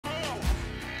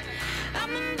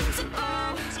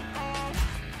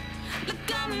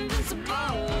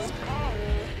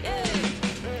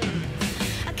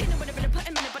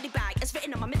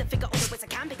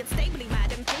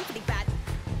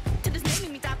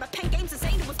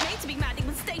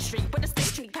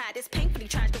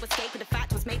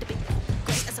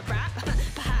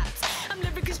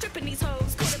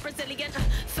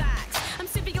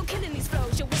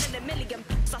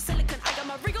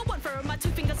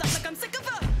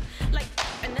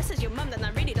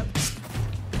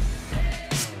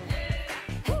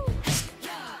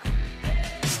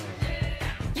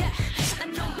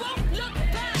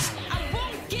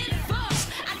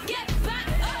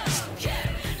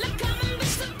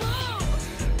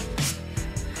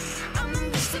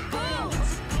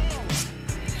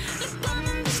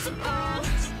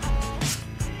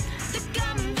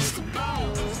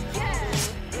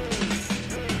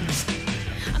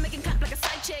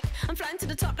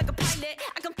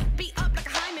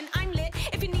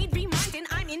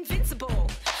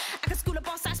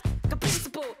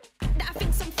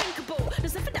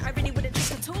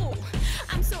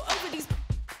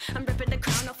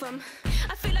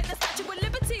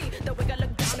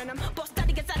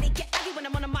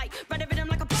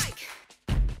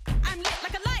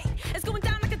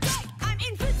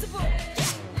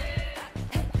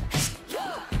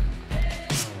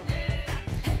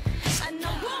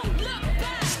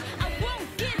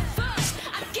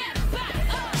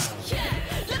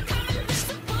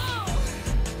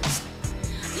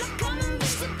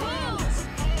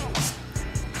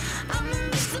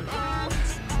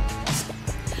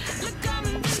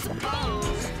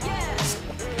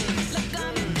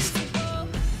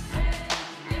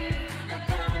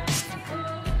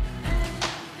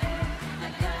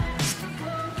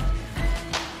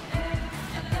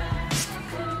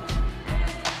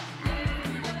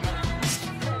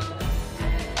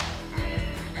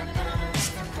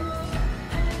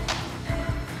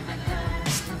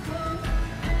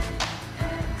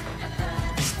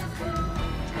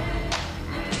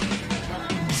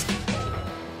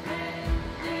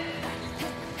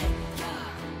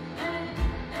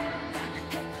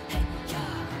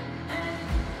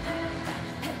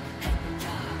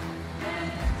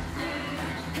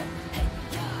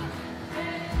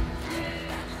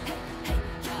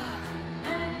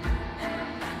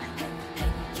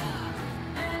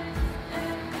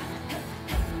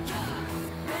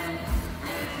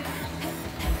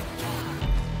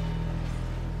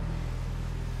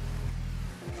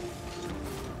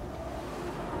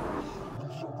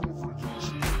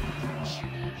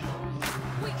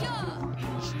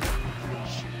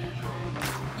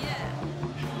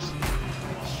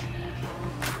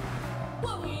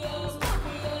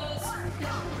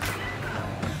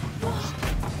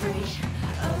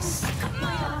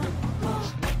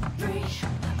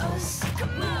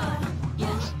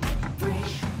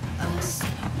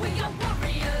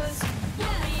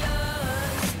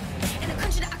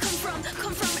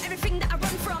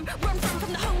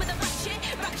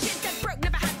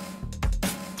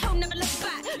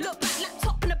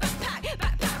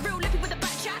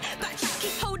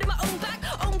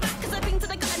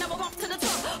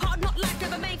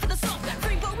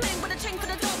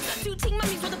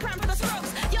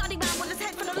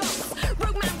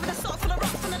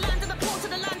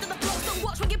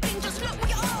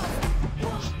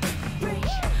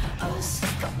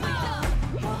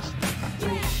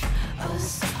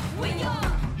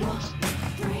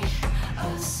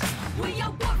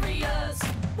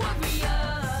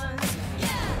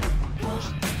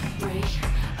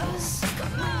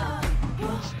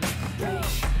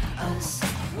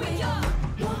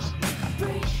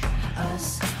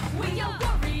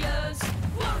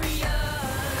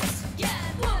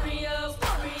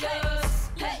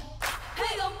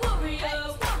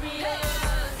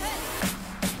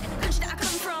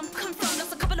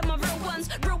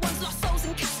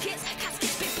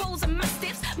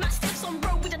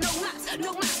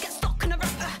No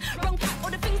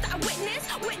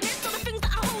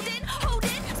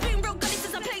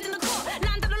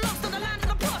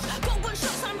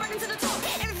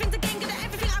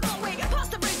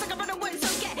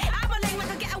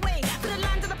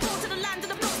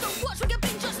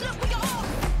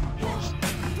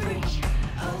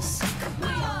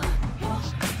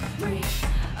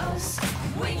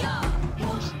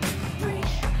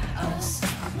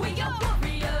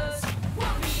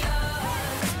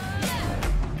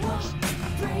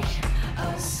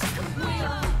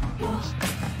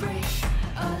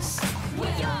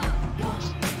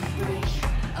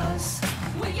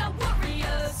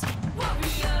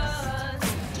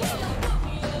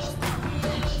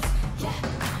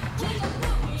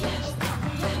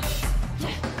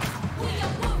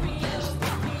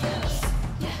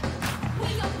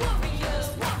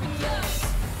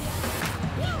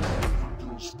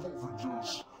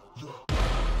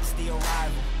the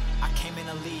arrival. I came in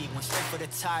the league, went straight for the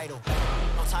title.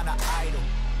 No time to idle.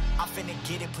 I'm finna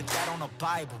get it, put that on the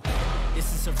Bible. This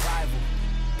is survival.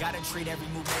 Gotta treat every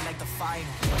move made like the final.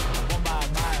 One by a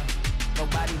mile.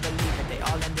 Nobody believe it, they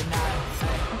all in denial.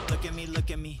 Look at me,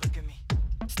 look at me.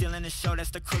 Still in the show, that's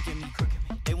the crook in me.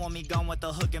 They want me gone with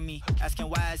the hook in me. Asking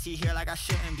why is he here like I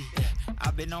shouldn't be.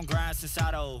 I've been on grind since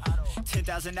I old.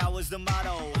 10,000 hours the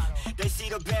motto. They see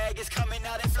the bag is coming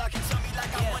out, they flocking to me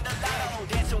like I won the lotto.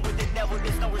 Dancing with the devil,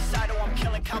 there's no recital. I'm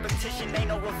killing competition, ain't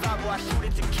no revival. I shoot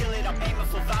it to kill it, I'm aiming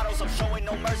for vitals. I'm showing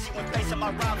no mercy when facing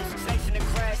my rivals. Snakes in the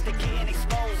grass, they getting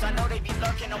exposed. I know they be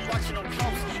lurking, I'm watching them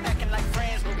close. Acting like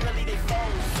friends, but really they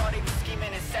foes. Saw they be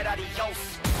scheming and said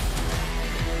adios.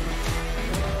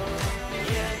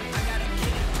 Yeah, I gotta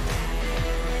get it.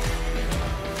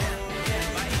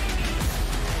 By any means.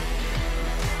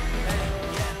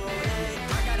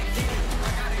 I gotta get it.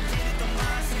 I gotta get it, the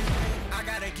mindset. I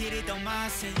gotta get it, the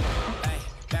mindset. Hey,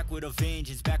 back with a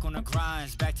vengeance, back on the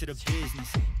grinds, back to the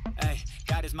business. Hey,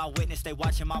 God is my witness, they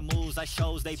watching my moves like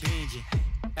shows they binging.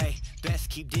 Hey, best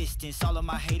keep distance, all of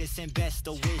my haters send best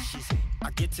of wishes.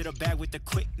 I get to the bag with the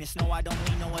quickness, no I don't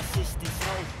need no assistance,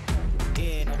 no.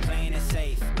 Yeah, no playing it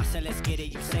safe. I said let's get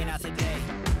it, you say not today.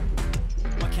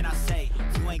 What can I say?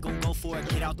 You ain't gon' go for it,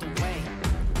 get out the way.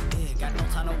 Yeah, got no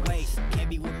time to waste. Can't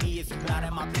be with me if you not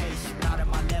at my pace. You not at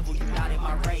my level, you not in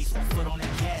my race. One foot on the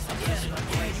gas, I'm pushing the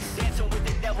brakes. Dancing with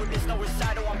the devil, there's no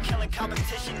recital. I'm killing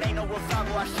competition, ain't no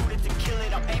revival. I shoot it to kill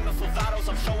it, I'm aiming for vitals.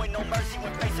 I'm showing no mercy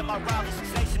when facing my rivals.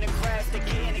 Snakes in the grass, they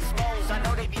getting exposed. I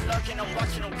know they be lurking, I'm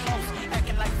watching them close.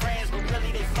 Acting like friends, but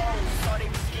really they foes. Saw they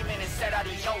be scheming and said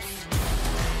adios.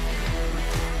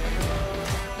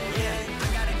 Yeah, I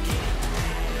gotta get it.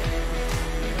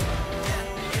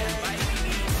 By any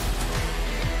means.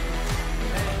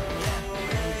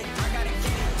 I gotta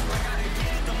get it. I gotta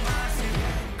get it, the mindset.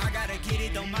 I gotta get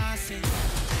it, the mindset.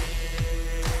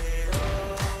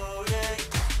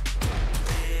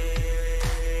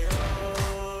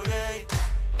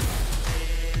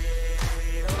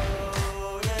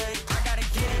 I gotta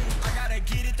get it. I gotta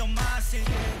get it, the mindset.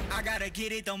 I gotta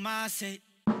get it, the mindset.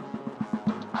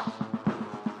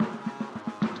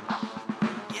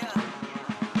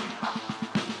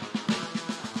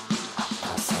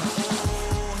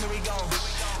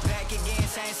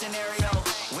 Scenario,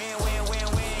 win, win, win,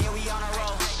 win, yeah, we on a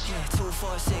roll. Yeah, 2,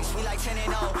 4, 6, we like 10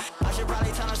 and 0. I should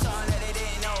probably tell them something that they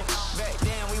didn't know. Back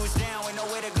then we was down with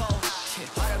nowhere to go.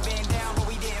 Might have been down, but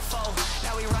we didn't fold.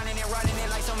 Now we running it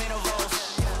like some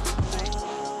intervals.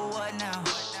 Ooh, what now?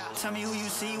 Tell me who you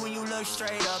see when you look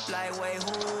straight up. Like, wait,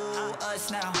 who? Us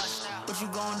now. What you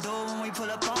gon' do when we pull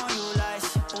up on you? Like,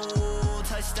 ooh,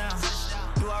 touchdown.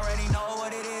 You already know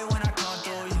what it is when I come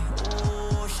through you.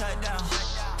 Ooh, shut down.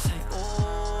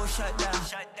 Shut down.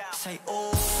 Say,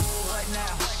 ooh, what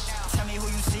now? Tell me who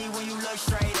you see when you look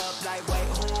straight up. Like, wait,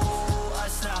 who?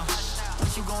 Us now.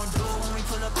 What you gon' do when we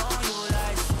pull up on you?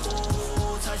 Like,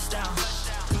 ooh, touchdown.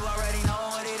 You already know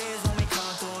what it is when we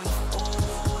come through you.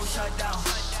 Ooh, shut down.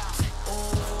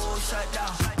 Ooh, shut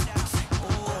down.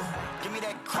 Ooh, give me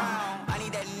that crown. I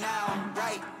need that now,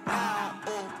 right now.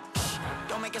 Ooh,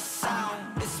 don't make a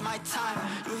sound. It's my time.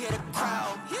 You hear the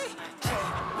crowd.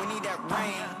 We need that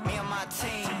rain. Me and my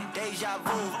team. Deja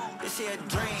vu, this here a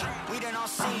dream. We done all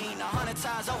seen 100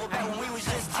 times over back when we was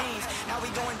just teens. Now we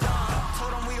going dumb,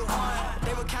 told them we the one.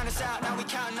 They would count us out, now we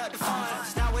counting up the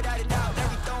funds. Now without a doubt, they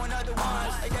be throwing other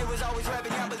ones. Like they was always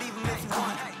rapping, yeah, believe them if you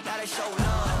want. Now they show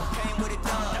love, came with a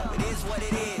dub. It is what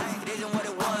it is, it isn't what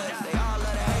it was. They all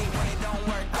love to hate when it don't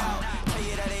work out. Tell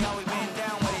you that they always been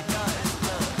down when it does.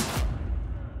 Look.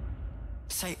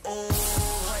 Say, ooh,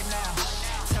 right now.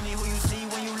 Tell me who you see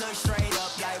when you look straight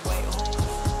up. Like, wait, who?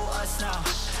 Us now.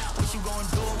 What you gon'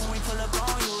 do when we pull up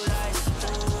on you? Like,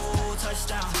 ooh,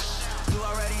 touchdown. You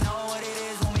already know what it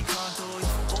is when we come through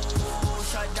you. Ooh,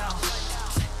 shut down.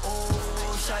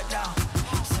 Ooh, shut down.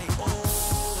 Say,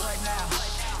 ooh, right now.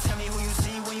 Tell me who you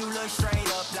see when you look straight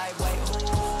up. Like, wait, who?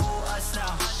 Us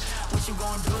now. What you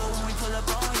gon' do when we pull up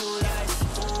on you? Like,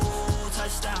 ooh,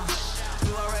 touchdown.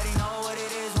 You already know what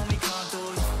it is when we come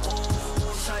through you.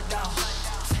 Ooh, shut down.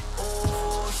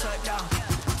 Ooh, shut down.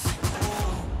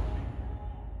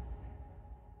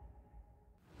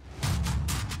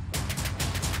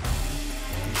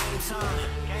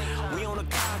 We on a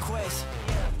conquest,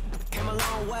 came a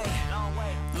long way,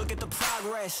 look at the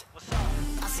progress.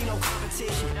 I see no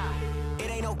competition, it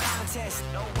ain't no contest.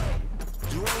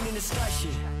 You ain't in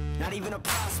discussion, not even a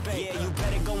prospect. Yeah, you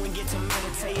better go and get to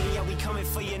meditating. Yeah, we coming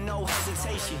for you, no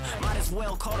hesitation. Might as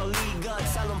well call the league up,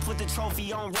 tell them put the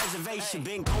trophy on reservation.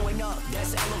 Been going up,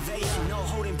 that's elevation. No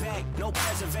holding back, no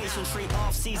preservation. Treat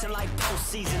off season like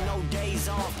postseason, no days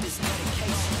off, this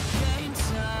dedication. Game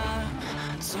time,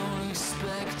 don't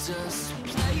expect us to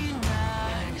play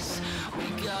nice. We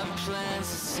got plans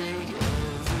to take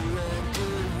every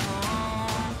record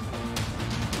home.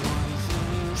 One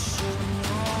thing you should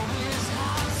know is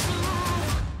how to.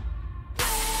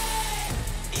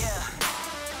 Yeah,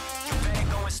 you better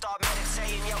go and start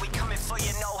meditating. Yeah, we coming for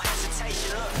you, no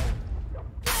hesitation. Look.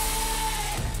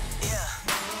 Yeah,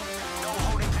 no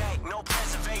holding back, no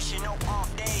preservation, no off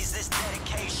days, this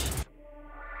dedication.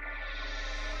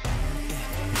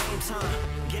 Game time,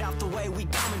 get out the way, we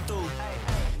coming through.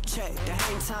 Check the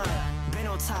hang time, been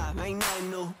on top, ain't nothing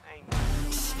new.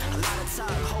 A lot of talk,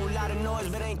 whole lot of noise,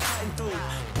 but ain't cutting through.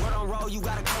 Word on roll, you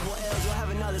got a couple L's, you'll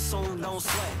have another soon, don't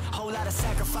sweat. Whole lot of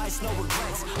sacrifice, no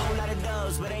regrets. Whole lot of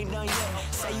dubs, but ain't done yet.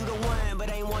 Say you the one, but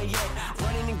ain't one yet.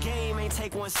 Running the game, ain't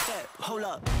take one step. Hold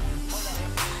up.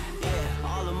 Yeah,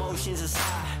 all emotions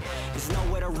aside. There's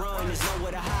nowhere to run, there's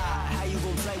nowhere to hide. How you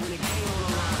gon' play when the game on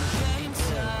the line? Game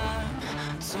time,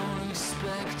 don't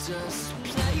expect us to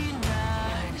play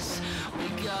nice. We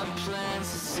got plans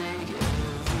to take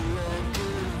every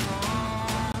record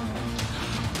home.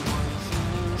 One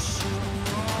thing you should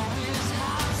know is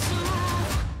how to.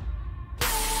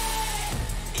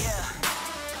 Yeah,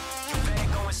 you better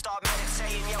go and start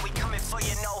meditating. Yeah, we coming for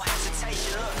you, no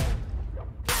hesitation. Look.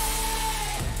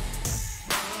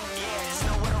 Yeah, there's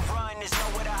nowhere to run, there's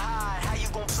nowhere to hide. How you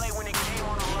gon' play when the game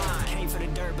on the line? Came for the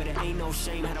dirt, but it ain't no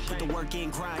shame. Had to put the work in,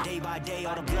 grind day by day.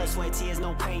 All the blood, sweat, tears,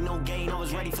 no pain, no gain. I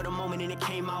was ready for the moment and it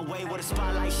came my way. Where the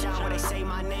spotlight shine, where they say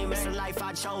my name. It's the life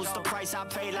I chose, the price I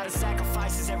paid. A lot of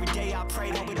sacrifices, every day I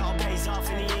prayed. Hope it all pays off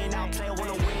in the end. I'll play, I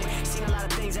wanna win. Seen a lot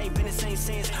of things, ain't been the same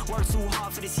since. Worked too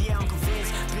hard for this, yeah, I'm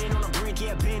convinced. Been on the brink,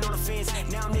 yeah, been on the fence.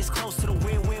 Now I'm this close to the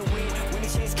win. When the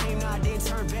chance came, now I didn't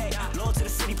turn back. Loyal to the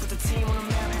city, put the team on the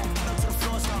map. Put up to the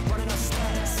floor, start running up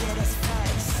stats. Yeah, that's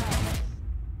facts.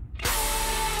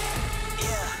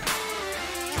 Yeah,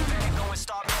 you better go and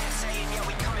start meditating. Yeah,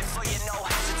 we coming for you, no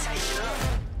hesitation.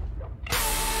 Look.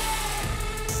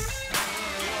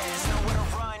 Yeah, there's nowhere to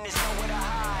run, there's nowhere to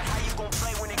hide. How you gon'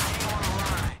 play when the game on the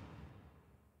line?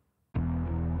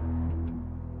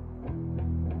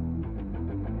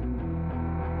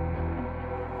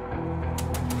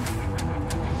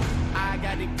 I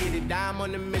gotta get it, I'm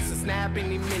on the mission, snap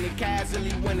any minute,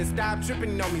 casually winning. Stop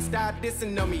tripping on me, stop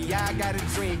dissing on me. I got a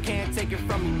dream, can't take it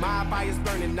from me. My fire's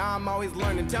burning, I'm always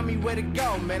learning. Tell me where to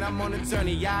go, man, I'm on a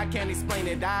journey. Yeah, I can't explain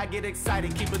it, I get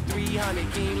excited. Keep it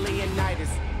 300, King Leonidas.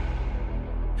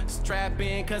 Strap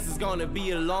in, cause it's gonna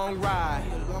be a long ride.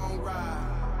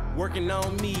 Working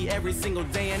on me every single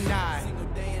day and night.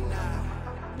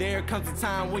 There comes a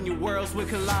time when your worlds will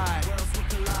collide.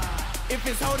 If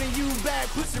it's holding you back,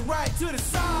 push it right to the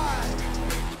side.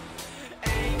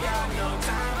 Ain't got no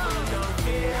time for no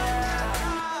fear.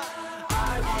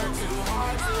 I work too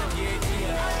hard to get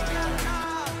here.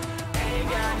 Ain't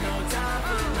got no time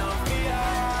for no fear.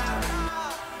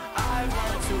 I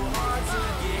work too hard to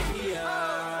get here.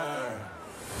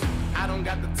 I don't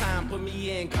got the time, put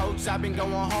me in, coach. I've been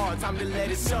going hard, time to let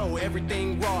it show.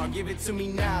 Everything raw, give it to me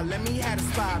now. Let me have the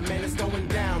spot, man, it's going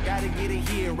down. Gotta get it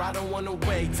here, I don't wanna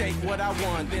wait. Take what I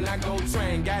want, then I go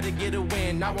train. Gotta get a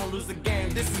win, I won't lose the game.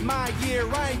 This is my year,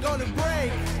 I ain't gonna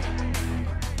break.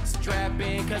 Strap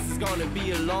in, cause it's gonna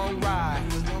be a long ride.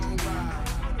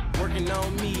 Working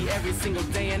on me every single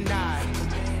day and night.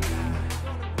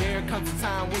 There comes a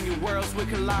time when your worlds will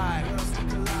collide.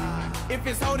 If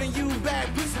it's holding you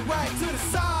back, push it right to the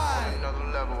side. On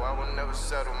another level, I will never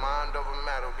settle. Mind over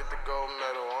matter, get the gold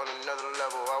medal. On another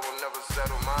level, I will never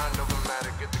settle. Mind over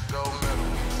matter, get the gold medal.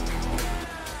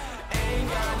 Ain't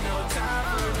got no time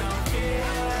for no fear.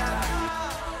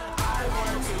 I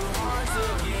work too hard to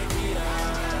get here.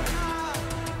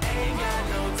 Ain't got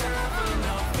no time for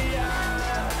no fear.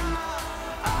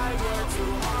 I work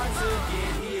too hard to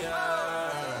get here.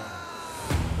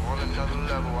 On another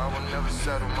level, I will never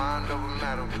settle. Mind over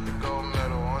matter, get the gold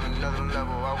medal. On another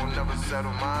level, I will never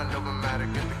settle. Mind over matter,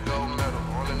 get the gold medal.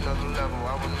 On another level,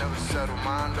 I will never settle.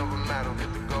 Mind over matter,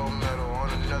 get the gold medal. On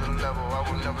another level, I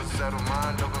will never settle.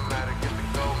 Mind over matter, get the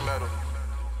gold medal.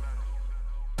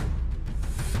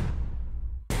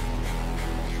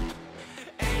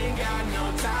 Ain't got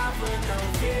no time for no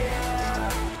fear.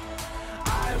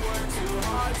 I work too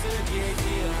hard to get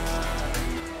here.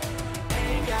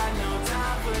 Ain't got no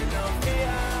time for no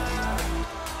fear.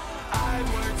 I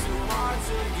work too hard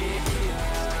to get here.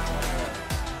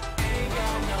 Ain't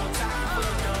got no time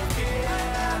for no fear.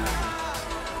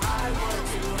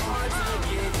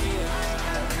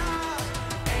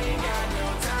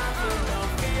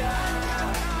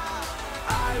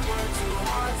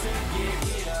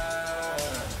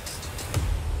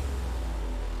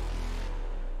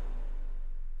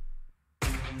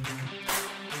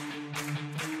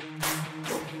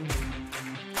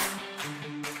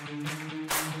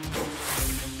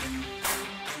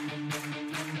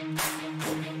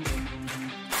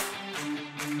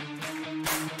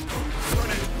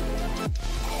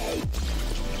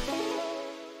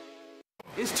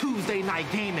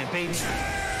 Night Gaming, baby.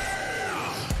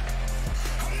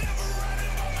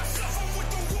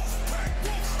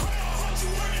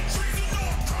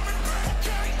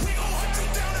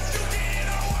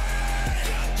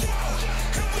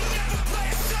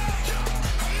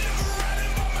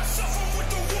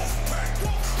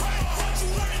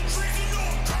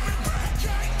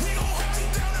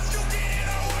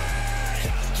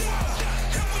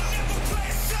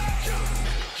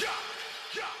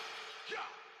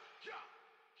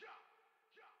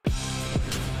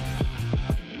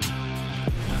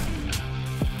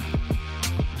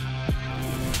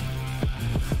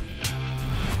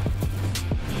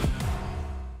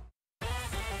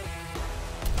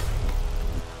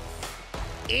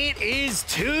 It is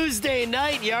Tuesday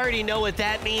night. You already know what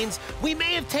that means. We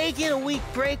may have taken a week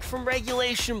break from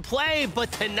regulation play,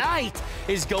 but tonight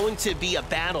is going to be a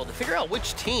battle to figure out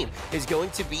which team is going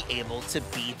to be able to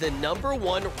be the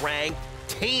 #1 ranked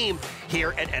team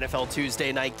here at NFL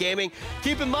Tuesday Night Gaming.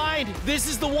 Keep in mind, this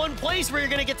is the one place where you're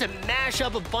going to get to mash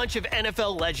up a bunch of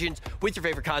NFL legends with your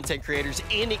favorite content creators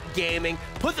in gaming,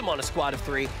 put them on a squad of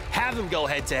 3, have them go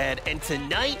head-to-head, and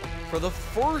tonight, for the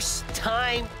first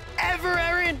time ever,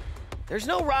 Erin, there's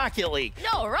no Rocket League.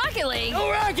 No Rocket League?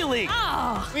 No Rocket League.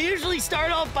 Oh. We usually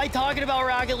start off by talking about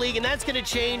Rocket League, and that's going to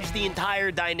change the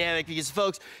entire dynamic because,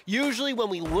 folks, usually when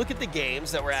we look at the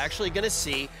games that we're actually going to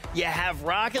see, you have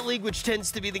Rocket League, which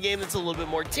tends to be the game that's a little bit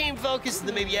more team-focused, and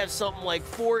then maybe you have something like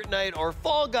Fortnite or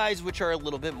Fall Guys, which are a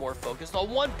little bit more focused on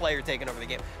one player taking over the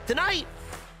game. Tonight,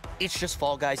 it's just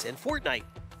Fall Guys and Fortnite.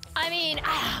 I mean,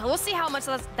 we'll see how much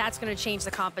that's going to change the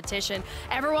competition.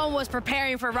 Everyone was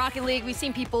preparing for Rocket League. We've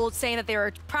seen people saying that they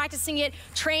were practicing it,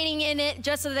 training in it,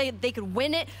 just so they could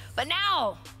win it. But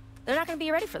now, they're not going to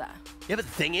be ready for that. Yeah, but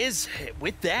the thing is,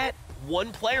 with that,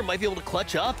 one player might be able to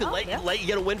clutch up and let you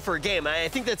get a win for a game. I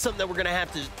think that's something that we're going to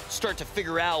have to start to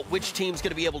figure out which team's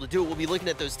going to be able to do it. We'll be looking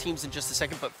at those teams in just a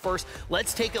second, but first,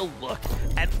 let's take a look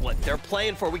at what they're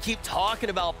playing for. We keep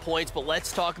talking about points, but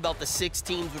let's talk about the 6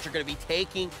 teams which are going to be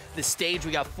taking the stage.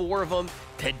 We got 4 of them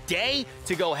today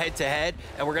to go head-to-head,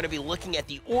 and we're going to be looking at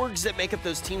the orgs that make up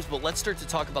those teams, but let's start to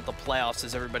talk about the playoffs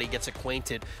as everybody gets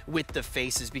acquainted with the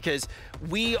faces, because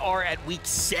we are at week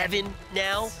 7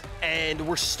 now, and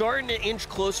we're starting to inch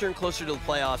closer and closer to the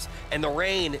playoffs, and the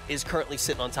Reign is currently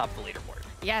sitting on top of the leaderboard.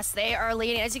 Yes, they are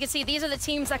leading. As you can see, these are the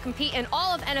teams that compete in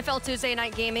all of NFL Tuesday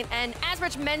Night Gaming. And as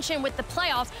Rich mentioned with the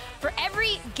playoffs, for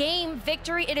every game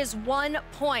victory, it is 1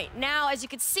 point. Now, as you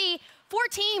can see, 4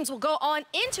 teams will go on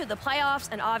into the playoffs,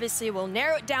 and obviously we'll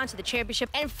narrow it down to the championship.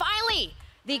 And finally,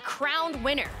 the crowned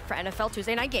winner for NFL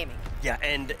Tuesday Night Gaming. Yeah,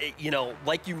 and, you know,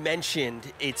 like you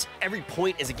mentioned, it's every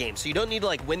point is a game. So you don't need to,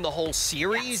 like, win the whole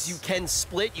series. Yes. You can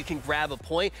split. You can grab a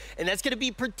point. And that's going to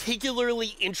be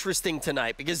particularly interesting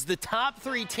tonight because the top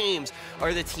 3 teams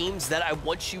are the teams that I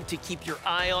want you to keep your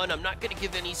eye on. I'm not going to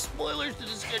give any spoilers to the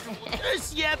schedule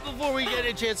just yet before we get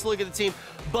a chance to look at the team.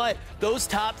 But those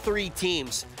top 3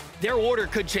 teams, their order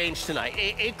could change tonight.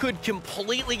 It could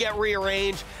completely get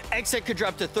rearranged. XSET could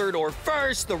drop to 3rd or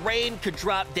 1st. The Reign could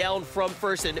drop down from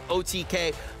 1st, and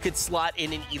OTK could slot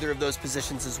in either of those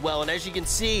positions as well. And as you can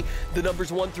see, the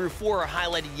numbers 1 through 4 are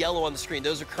highlighted yellow on the screen.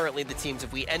 Those are currently the teams.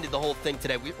 If we ended the whole thing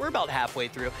today, we're about halfway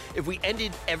through. If we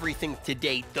ended everything to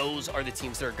date, those are the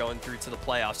teams that are going through to the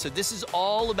playoffs. So this is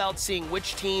all about seeing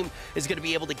which team is going to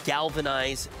be able to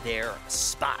galvanize their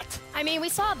spot. I mean, we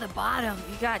saw at the bottom,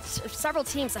 you got several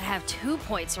teams that have 2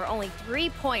 points or only 3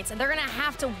 points, and they're going to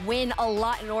have to win a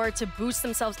lot in order to boost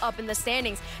themselves up in the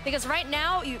standings. Because right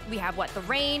now, we have, what, the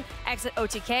Reign, XSET,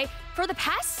 OTK. For the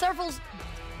past several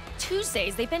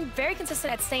Tuesdays, they've been very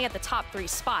consistent at staying at the top 3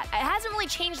 spot. It hasn't really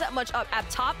changed that much up at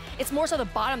top. It's more so the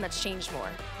bottom that's changed more.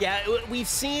 Yeah, we've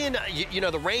seen, you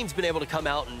know, the Reign's been able to come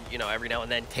out and, you know, every now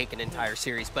and then take an entire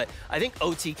series. But I think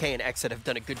OTK and XSET have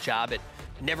done a good job at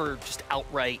never just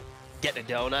outright getting a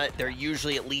donut. They're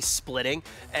usually at least splitting,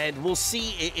 and we'll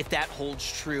see if that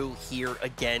holds true here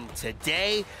again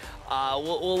today.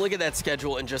 We'll look at that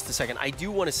schedule in just a second. I do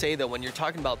want to say, though, when you're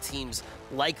talking about teams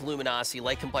like Luminosity,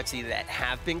 like Complexity, that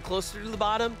have been closer to the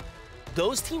bottom,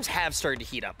 those teams have started to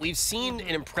heat up. We've seen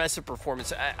an impressive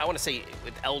performance, I want to say,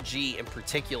 with LG in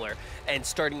particular, and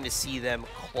starting to see them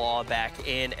claw back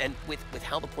in. And with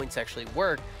how the points actually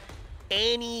work,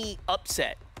 any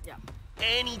upset,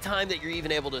 any time that you're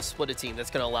even able to split a team, that's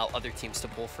going to allow other teams to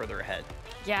pull further ahead.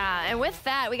 Yeah, and with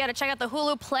that, we got to check out the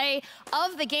Hulu play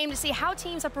of the game to see how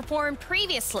teams have performed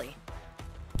previously.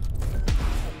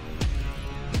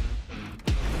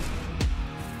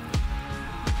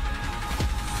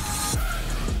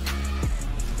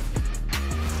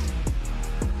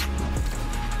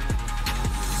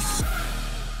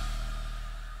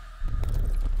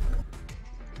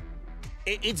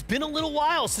 it's been a little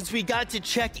while since we got to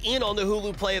check in on the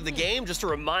Hulu play of the game. Just a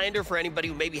reminder for anybody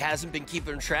who maybe hasn't been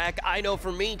keeping track. I know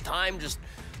for me, time just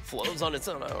flows on its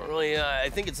own. I don't really, I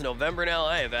think it's November now.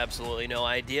 I have absolutely no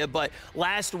idea. But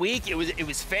last week, it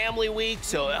was family week,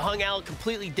 so it hung out,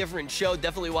 completely different show.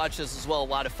 Definitely watch this as well, a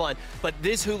lot of fun. But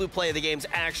this Hulu play of the game is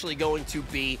actually going to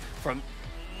be from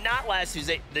not last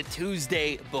Tuesday, the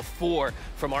Tuesday before,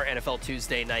 from our NFL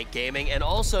Tuesday night gaming. And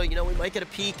also, you know, we might get a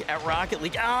peek at Rocket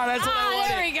League. Oh, that's what I wanted.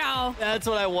 There we go. That's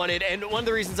what I wanted. And one of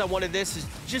the reasons I wanted this is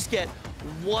just get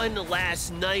one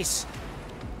last nice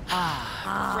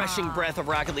refreshing breath of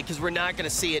Rocket League, because we're not going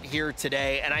to see it here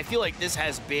today. And I feel like this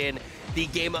has been the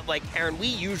game of, like, Aaron, we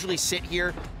usually sit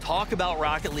here, talk about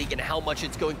Rocket League and how much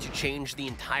it's going to change the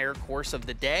entire course of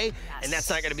the day, and that's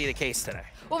not going to be the case today.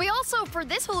 Well, we also, for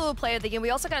this Hulu play of the game, we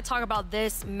also got to talk about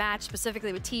this match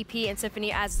specifically with TP and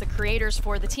Symphony as the creators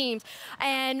for the teams.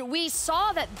 And we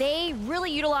saw that they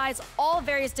really utilize all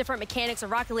various different mechanics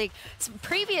of Rocket League. So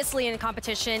previously in the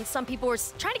competition, some people were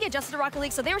trying to get adjusted to Rocket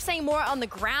League, so they were saying more on the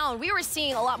ground. We were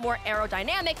seeing a lot more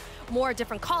aerodynamic, more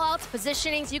different callouts,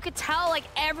 positionings. You could tell, like,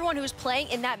 everyone who was playing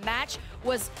in that match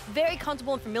was very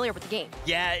comfortable and familiar with the game.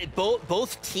 Yeah,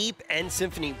 both Teep and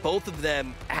Symphony, both of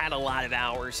them had a lot of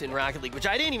hours in Rocket League, which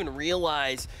I didn't even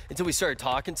realize until we started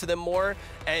talking to them more.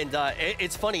 And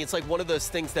it's funny, it's like one of those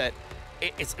things that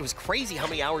it was crazy how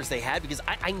many hours they had, because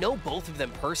I know both of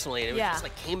them personally, and it was just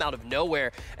like came out of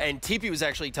nowhere. And TP was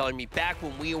actually telling me back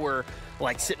when we were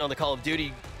like sitting on the Call of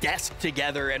Duty desk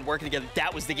together and working together,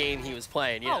 that was the game he was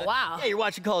playing. You know? Oh, wow. Yeah, you're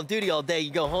watching Call of Duty all day, you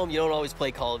go home, you don't always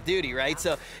play Call of Duty, right?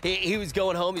 So he was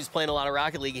going home, he was playing a lot of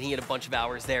Rocket League, and he had a bunch of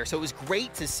hours there. So it was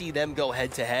great to see them go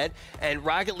head to head, and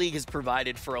Rocket League has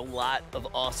provided for a lot of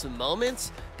awesome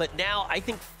moments. But now I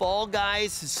think Fall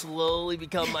Guys has slowly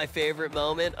become my favorite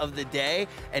moment of the day,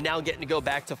 and now getting to go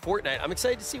back to Fourtnite, I'm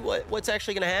excited to see what's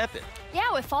actually going to happen.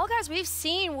 Yeah, with Fall Guys, we've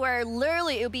seen where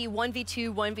literally it would be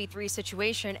 1v2, 1v3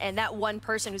 situation, and that one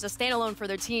person who's a standalone for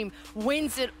their team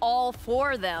wins it all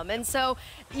for them. And so,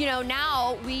 you know,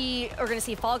 now we are going to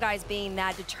see Fall Guys being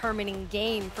that determining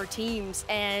game for teams.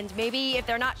 And maybe if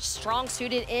they're not strong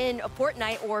suited in a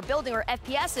Fortnite or building or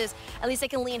FPSs, at least they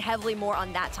can lean heavily more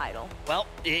on that title. Well,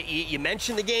 you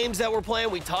mentioned the games that we're playing.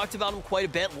 We talked about them quite a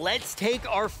bit. Let's take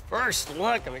our first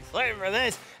look, I'm excited for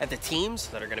this, at the teams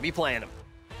that are going to be playing them.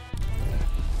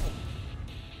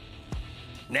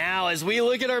 Now, as we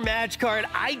look at our match card,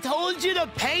 I told you to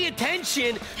pay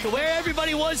attention to where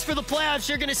everybody was for the playoffs.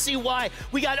 You're going to see why.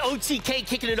 We got OTK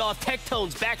kicking it off.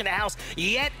 Tectone's back in the house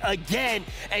yet again,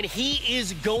 and he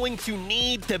is going to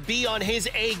need to be on his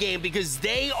A game, because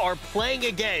they are playing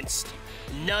against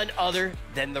none other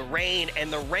than the Rain.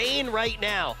 And the Rain right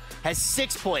now has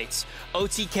 6 points.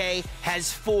 OTK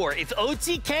has 4. If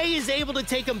OTK is able to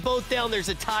take them both down, there's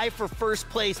a tie for first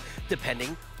place,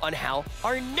 depending on how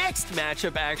our next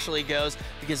matchup actually goes,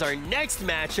 because our next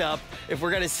matchup, if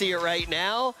we're gonna see it right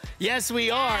now, yes,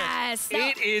 we are.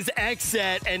 It is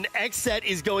XSET, and XSET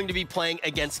is going to be playing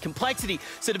against Complexity.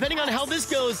 So depending on how this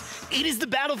goes, it is the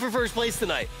battle for first place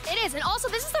tonight. It is, and also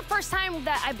this is the first time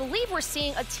that I believe we're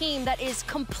seeing a team that is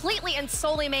completely and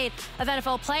solely made of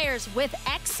NFL players with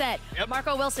XSET. Yep.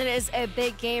 Marco Wilson is a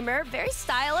big gamer, very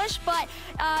stylish, but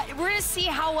we're gonna see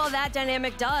how well that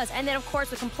dynamic does. And then of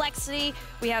course with Complexity,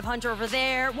 we have Hunter over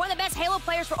there, one of the best Halo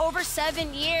players for over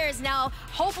 7 years. Now,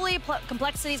 hopefully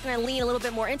Complexity is going to lean a little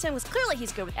bit more into him, because clearly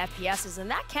he's good with FPSs, and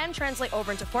that can translate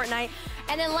over into Fortnite.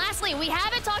 And then lastly, we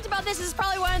haven't talked about this. This is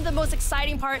probably one of the most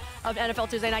exciting part of NFL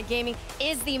Tuesday Night Gaming,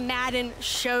 is the Madden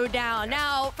Showdown.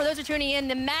 Now, for those who are tuning in,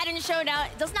 the Madden Showdown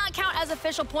does not count as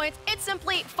official points. It's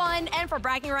simply fun and for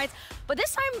bragging rights. But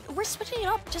this time, we're switching it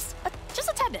up just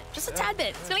a tad bit. Just a tad bit.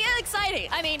 It's going to get exciting.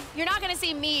 I mean, you're not going to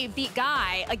see me beat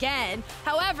Guy again.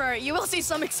 However, you will see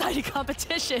some exciting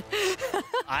competition.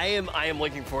 I am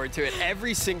looking forward to it.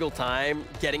 Every single time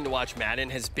getting to watch Madden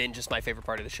has been just my favorite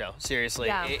part of the show. Seriously.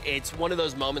 Yeah. It's one of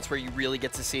those moments where you really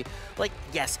get to see, like,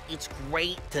 yes, it's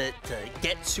great to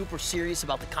get super serious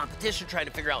about the competition, trying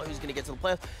to figure out who's going to get to the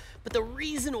playoffs. But the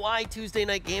reason why Tuesday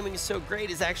Night Gaming is so great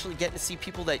is actually getting to see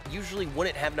people that usually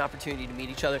wouldn't have an opportunity to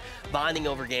meet each other, bonding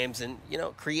over games, and, you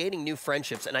know, creating new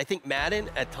friendships. And I think Madden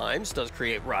at times does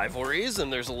create rivalries,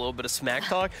 and there's a little bit of smack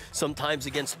talk, sometimes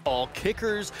against all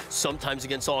kickers, sometimes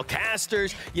against all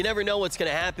casters. You never know what's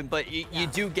going to happen, but you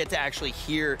do get to actually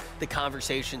hear the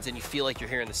conversations, and you feel like you're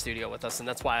here in the studio with us, and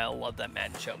that's why I love that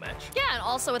Madden show match. Yeah, and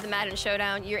also with the Madden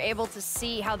Showdown, you're able to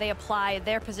see how they apply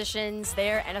their positions,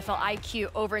 their NFL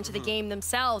IQ over into to the game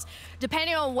themselves.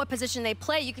 Depending on what position they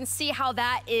play, you can see how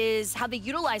they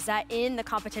utilize that in the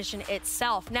competition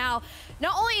itself. Now,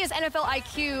 not only is NFL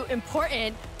IQ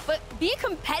important, but being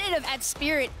competitive at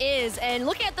Spirit is. And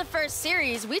looking at the first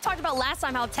series, we talked about last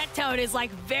time how Tectone is like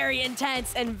very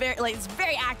intense and it's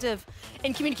very active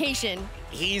in communication.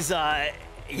 He's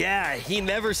yeah, he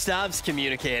never stops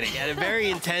communicating at a very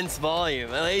intense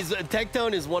volume.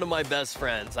 Tectone is one of my best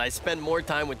friends. I spend more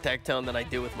time with Tectone than I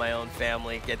do with my own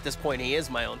family. At this point, he is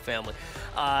my own family.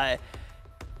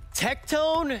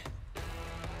 Tectone,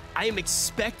 I am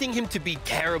expecting him to be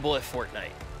terrible at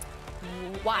Fortnite.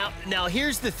 Wow. Now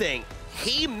here's the thing.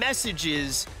 He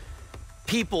messages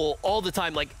people all the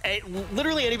time. Like,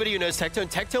 literally anybody who knows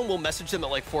Tectone will message them at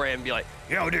like 4 a.m. and be like,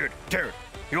 yo, dude,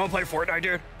 you want to play Fortnite,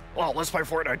 dude? Well, let's play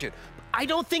Fortnite, dude. I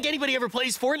don't think anybody ever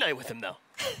plays Fortnite with him, though.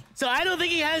 So I don't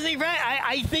think he has any...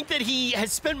 I think that he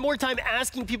has spent more time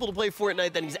asking people to play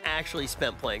Fortnite than he's actually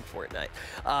spent playing Fortnite.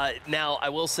 Now, I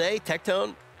will say,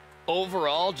 Tectone,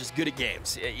 overall, just good at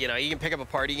games. You know, he can pick up a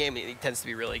party game, and he tends to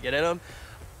be really good at them.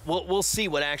 We'll see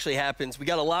what actually happens. We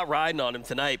got a lot riding on him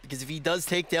tonight, because if he does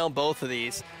take down both of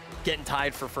these, getting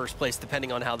tied for first place,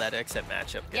 depending on how that XSET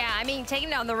matchup goes. Yeah, I mean,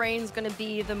 taking down the Reign is going to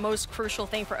be the most crucial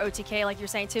thing for OTK, like you're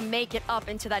saying, to make it up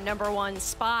into that #1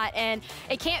 spot. And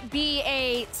it can't be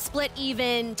a split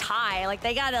even tie. Like,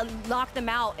 they got to knock them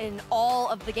out in all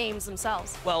of the games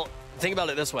themselves. Well, think about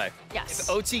it this way. Yes.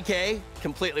 If OTK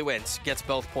completely wins, gets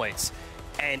both points,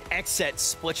 and XSET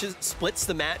splits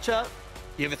the matchup,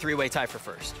 you have a 3-way tie for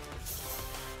first.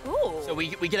 Ooh. So we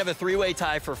could have a 3-way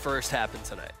tie for first happen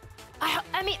tonight.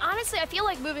 I mean, honestly, I feel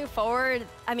like moving forward,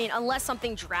 I mean, unless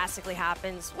something drastically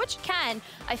happens, which can,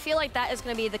 I feel like that is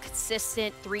going to be the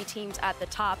consistent 3 teams at the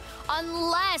top,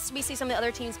 unless we see some of the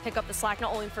other teams pick up the slack,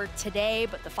 not only for today,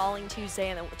 but the following Tuesday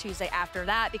and then Tuesday after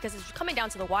that, because it's coming down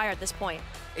to the wire at this point.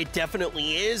 It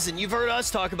definitely is, and you've heard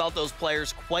us talk about those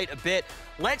players quite a bit.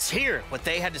 Let's hear what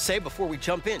they had to say before we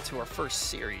jump into our first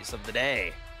series of the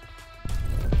day.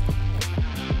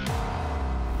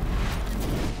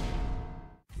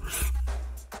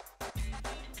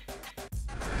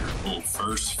 Oh,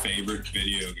 first favorite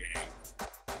video game.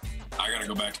 I gotta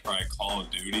go back to probably Call of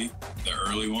Duty, the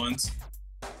early ones.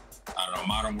 I don't know,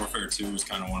 Modern Warfare 2 was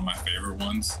kind of one of my favorite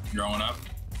ones growing up.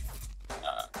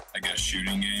 I guess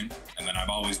shooting game. And then I've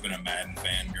always been a Madden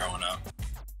fan growing up.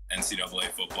 NCAA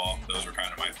football, those were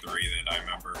kind of my 3 that I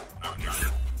remember when I was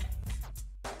younger.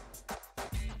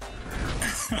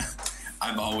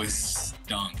 I've always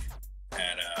stunk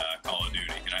at Call of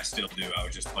Duty, and I still do. I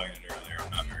was just playing it earlier. I'm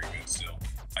not very good still.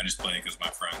 I just play it because my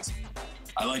friends.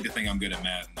 I like to think I'm good at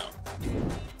Madden, though.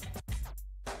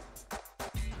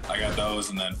 I got those,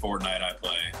 and then Fortnite I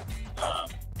play.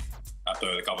 I play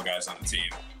with a couple guys on the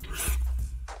team.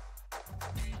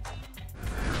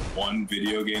 One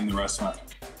video game the rest of my...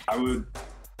 I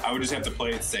would just have to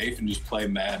play it safe and just play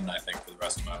Madden, I think, for the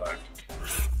rest of my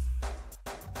life.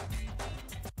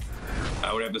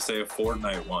 I would have to say a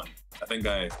Fortnite one. I think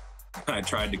I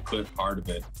tried to clip part of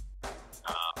it.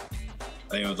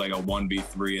 I think it was like a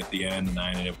 1v3 at the end, and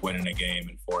I ended up winning a game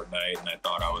in Fortnite, and I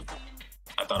thought I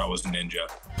was a ninja.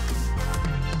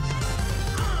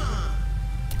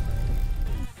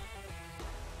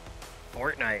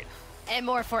 Fortnite. And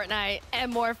more Fortnite,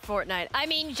 and more Fortnite. I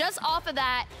mean, just off of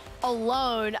that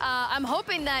alone, I'm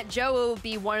hoping that Joe will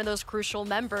be one of those crucial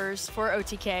members for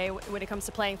OTK when it comes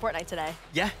to playing Fortnite today.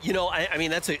 Yeah, you know, I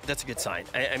mean, that's a good sign.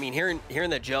 I mean, hearing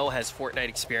that Joe has Fortnite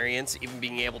experience, even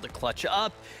being able to clutch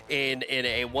up in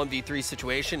a 1v3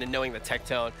 situation, and knowing that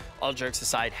Tectone, all jokes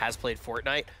aside, has played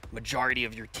Fortnite, majority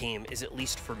of your team is at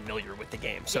least familiar with the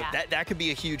game. So yeah, that could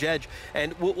be a huge edge.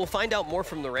 And we'll find out more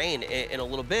from the Reign in a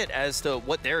little bit as to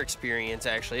what their experience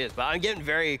actually is. But I'm getting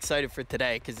very excited for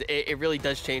today, because it really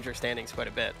does change our standings quite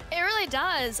a bit. It really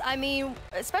does. I mean,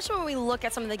 especially when we look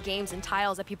at some of the games and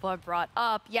titles that people have brought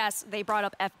up. Yes, they brought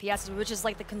up FPS, which is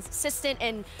like the consistent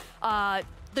and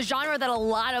the genre that a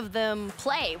lot of them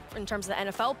play in terms of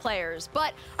the NFL players.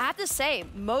 But I have to say,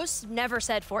 most never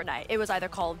said Fortnite. It was either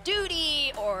Call of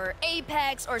Duty or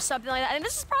Apex or something like that. And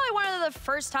this is probably one of the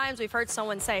first times we've heard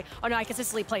someone say, oh no, I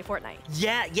consistently play Fortnite.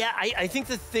 Yeah, I think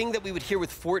the thing that we would hear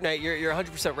with Fortnite, you're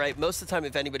 100% right. Most of the time,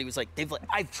 if anybody was like,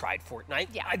 I've tried Fortnite.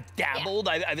 Yeah. I've dabbled.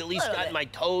 Yeah. I've at least gotten my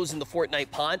toes in the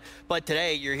Fortnite pond. But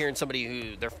today, you're hearing somebody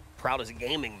who their proudest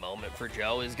gaming moment for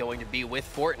Joe is going to be with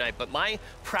Fortnite. But my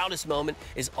proudest moment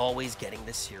is always getting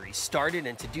this series started.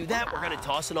 And to do that, we're going to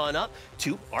toss it on up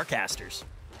to our casters.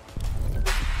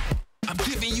 I'm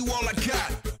giving you all I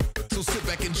got, so sit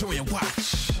back, enjoy and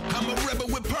watch. I'm a rebel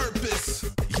with purpose.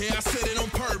 Yeah, I said it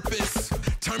on purpose.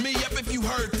 Turn me up if you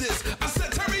heard this. I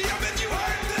said turn me up if you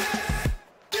heard this.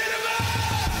 Get him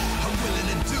up!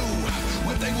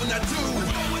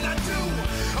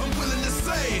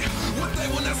 they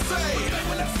wanna say.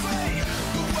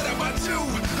 But what about you?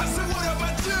 I said, what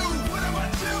about you? What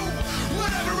about you?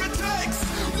 Whatever it takes,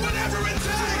 whatever it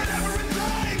takes, whatever it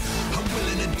takes. I'm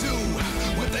willing to do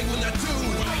what they wanna do.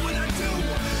 I'm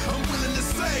willing to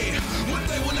say what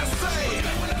they wanna say.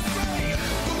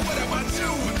 But what about you?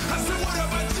 I said, what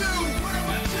about you? What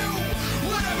about you?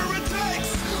 Whatever it takes,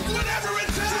 whatever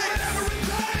it takes, whatever it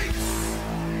takes.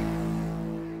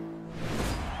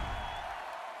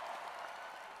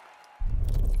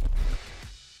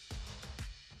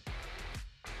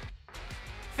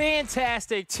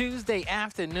 Fantastic Tuesday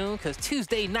afternoon, because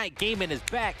Tuesday night gaming is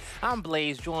back. I'm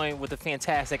Blaze, joined with the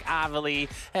fantastic Avali,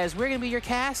 as we're going to be your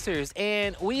casters.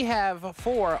 And we have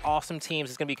 4 awesome teams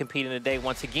that's going to be competing today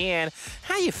once again.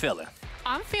 How you feeling?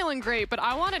 I'm feeling great, but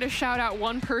I wanted to shout out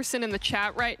one person in the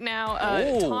chat right now,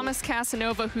 Thomas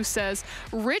Casanova, who says,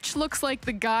 Rich looks like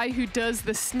the guy who does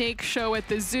the snake show at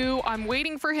the zoo. I'm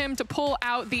waiting for him to pull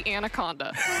out the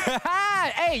anaconda.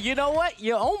 Hey, you know what?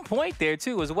 Your own point there,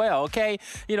 too, as well, okay?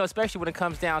 You know, especially when it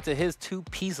comes down to his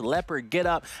 2-piece leopard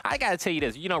get-up. I got to tell you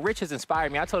this. You know, Rich has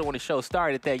inspired me. I told him when the show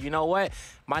started that, you know what?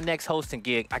 My next hosting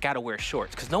gig, I got to wear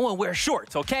shorts, because no one wears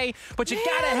shorts, okay? But you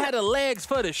got to have the legs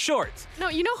for the shorts. No,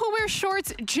 you know who wears shorts?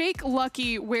 Jake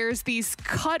Lucky wears these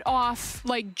cut-off,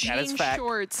 like, jean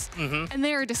shorts, and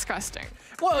they are disgusting.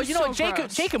 Well, They're you know, so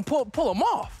Jake can pull them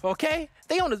off, okay?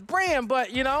 They on his brand,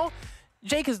 but, you know,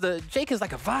 Jake is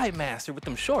like a vibe master with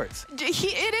them shorts. It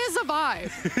is a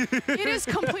vibe. It is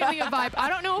completely a vibe. I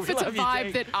don't know if it's a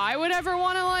vibe that I would ever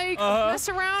want to like mess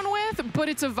around with, but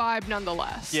it's a vibe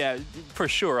nonetheless. Yeah, for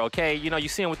sure, okay? You know, you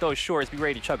see him with those shorts, be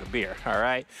ready to chug a beer, all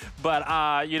right?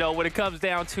 But, you know, when it comes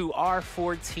down to our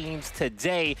 4 teams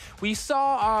today, we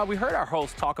heard our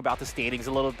host talk about the standings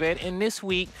a little bit, and this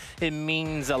week it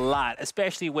means a lot,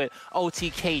 especially with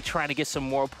OTK trying to get some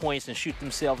more points and shoot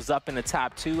themselves up in the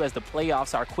top 2 as the playoffs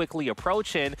are quickly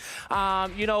approaching.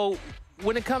 You know,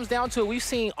 when it comes down to it, we've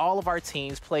seen all of our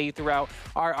teams play throughout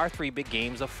our 3 big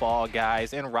games of Fall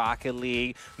Guys and Rocket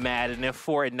League, Madden, and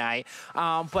Fourtnite.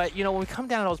 But, you know, when we come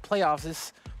down to those playoffs,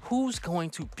 it's who's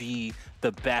going to be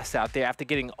the best out there after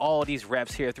getting all these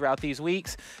reps here throughout these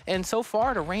weeks. And so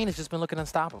far, the Reign has just been looking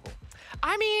unstoppable.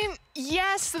 I mean,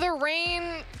 yes, the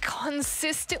Reign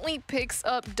consistently picks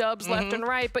up dubs left and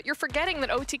right, but you're forgetting that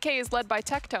OTK is led by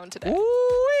Tectone today.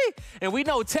 Ooh-wee. And we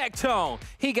know Tectone,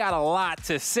 he got a lot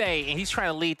to say, and he's trying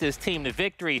to lead this team to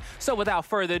victory. So without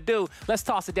further ado, let's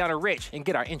toss it down to Rich and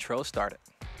get our intro started.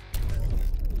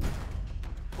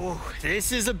 Ooh,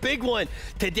 this is a big one.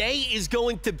 Today is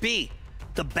going to be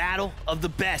the battle of the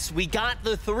best. We got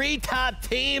the 3 top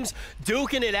teams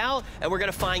duking it out, and we're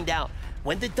going to find out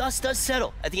when the dust does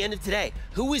settle at the end of today,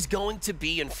 who is going to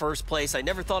be in first place. I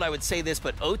never thought I would say this,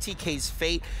 but OTK's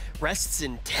fate rests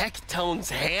in Tectone's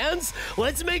hands.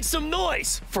 Let's make some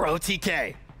noise for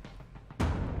OTK.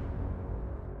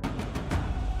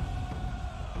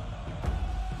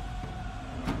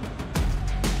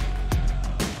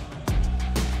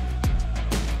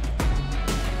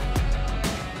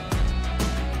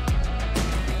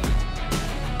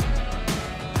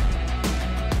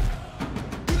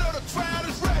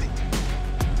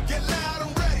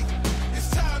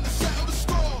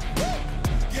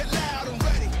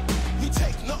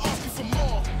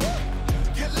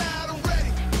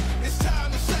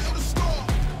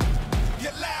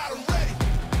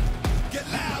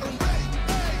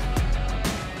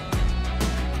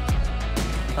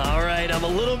 I'm a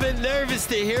little bit nervous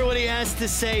to hear what he has to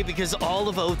say because all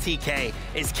of OTK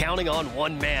is counting on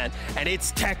one man, and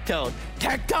it's Tectone.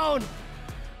 Tectone,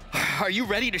 are you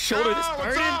ready to shoulder this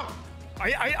burden?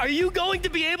 Are you going to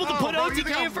be able to put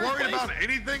OTK in first place? Worried about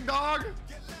anything, dog?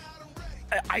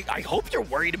 I hope you're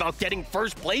worried about getting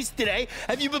first place today.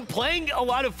 Have you been playing a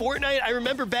lot of Fortnite? I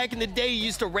remember back in the day you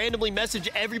used to randomly message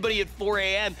everybody at 4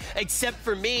 a.m. except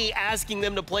for me, asking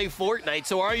them to play Fortnite.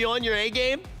 So are you on your A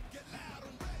game?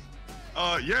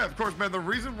 Yeah, of course, man. The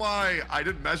reason why I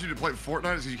didn't message you to play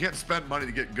Fortnite is because you can't spend money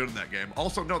to get good in that game.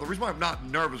 Also, no, the reason why I'm not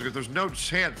nervous is because there's no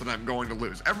chance that I'm going to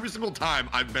lose. Every single time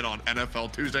I've been on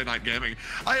NFL Tuesday Night Gaming,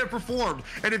 I have performed.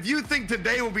 And if you think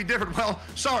today will be different, well,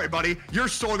 sorry, buddy, you're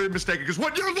sorely mistaken. Because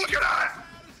what you're looking at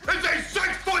is a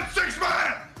 6'6"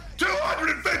 man,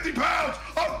 250 pounds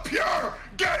of pure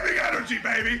gaming energy,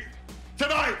 baby.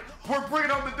 Tonight, we're bringing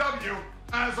home the W.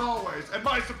 As always, and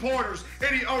my supporters,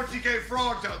 any OTK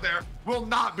frogs out there, will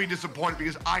not be disappointed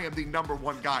because I am the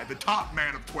 #1 guy, the top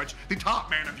man of Twitch, the top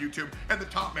man of YouTube, and the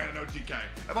top man in OTK.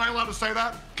 Am I allowed to say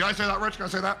that? Can I say that, Rich? Can I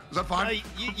say that? Is that fine?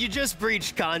 You just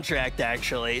breached contract,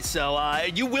 actually, so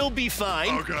you will be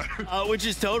fine. Okay. Which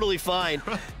is totally fine.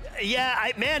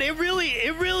 Yeah, man, it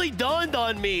really dawned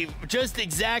on me just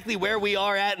exactly where we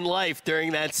are at in life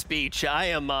during that speech. I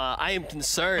am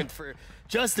concerned for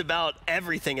just about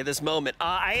everything at this moment.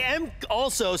 I am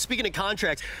also, speaking of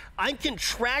contracts, I'm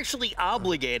contractually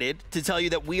obligated to tell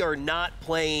you that we are not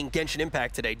playing Genshin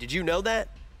Impact today. Did you know that?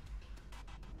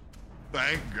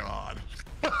 Thank God.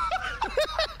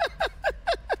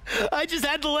 I just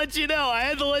had to let you know. I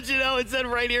had to let you know. It said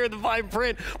right here in the fine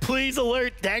print, please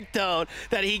alert Tectone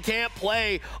that he can't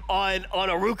play on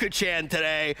Aruka-chan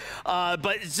today.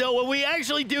 But so when we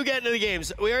actually do get into the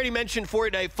games, we already mentioned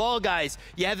Fortnite. Fall Guys,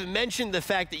 you haven't mentioned the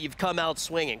fact that you've come out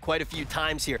swinging quite a few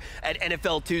times here at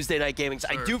NFL Tuesday Night Gaming.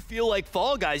 Sure. I do feel like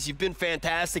Fall Guys you've been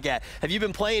fantastic at. Have you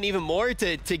been playing even more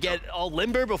to get all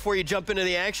limber before you jump into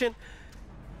the action?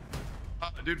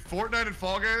 Dude, Fortnite and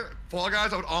Fall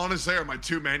Guys, I would honestly say are my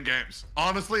two main games.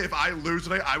 Honestly, if I lose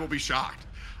today, I will be shocked.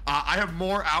 I have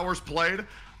more hours played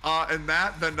in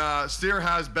that than Steer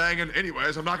has banging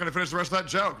anyways. I'm not going to finish the rest of that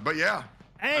joke, but yeah.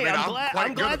 Hey,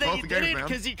 I'm glad that you did it,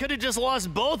 because you could have just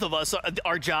lost both of us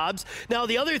our jobs. Now,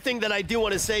 the other thing that I do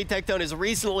want to say, Tectone, is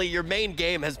recently your main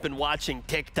game has been watching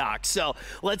TikTok. So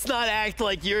let's not act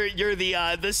like you're the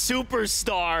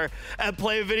superstar at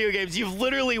playing video games. You've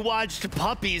literally watched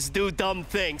puppies do dumb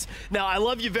things. Now, I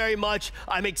love you very much.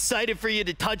 I'm excited for you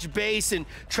to touch base and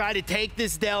try to take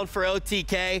this down for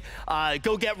OTK.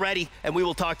 Go get ready, and we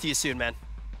will talk to you soon, man.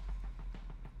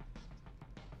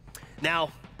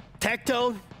 Now,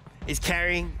 Tectone is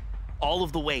carrying all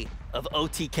of the weight of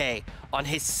OTK on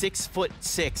his 6'6",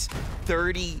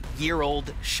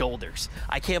 30-year-old shoulders.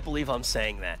 I can't believe I'm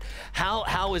saying that.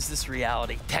 How is this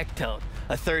reality? Tectone,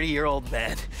 a 30-year-old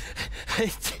man,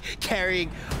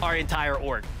 carrying our entire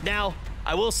org. Now,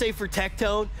 I will say for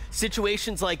Tectone,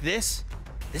 situations like this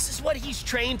is what he's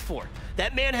trained for.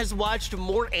 That man has watched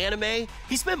more anime.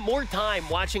 He spent more time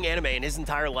watching anime in his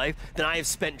entire life than I have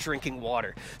spent drinking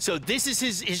water. So this is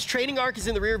his training arc is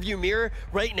in the rearview mirror.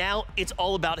 Right now, it's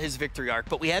all about his victory arc.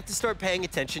 But we have to start paying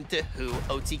attention to who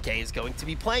OTK is going to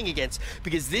be playing against,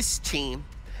 because this team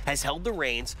has held the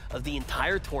reins of the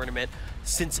entire tournament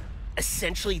since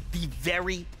essentially the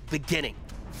very beginning.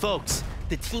 Folks,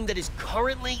 the team that is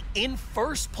currently in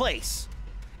first place,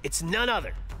 it's none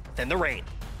other than the Reign.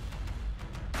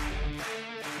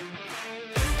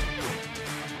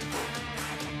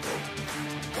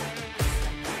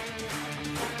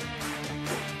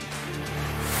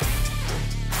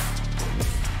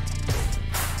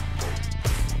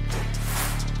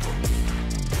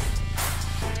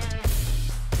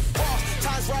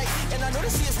 Right, and I know the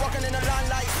sea is walking in a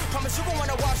limelight. Promise you won't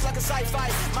wanna watch like a sci-fi.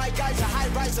 My guys are high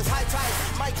risers, high tide.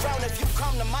 My crown if you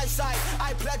come to my side.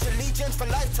 I pledge allegiance for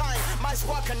lifetime. My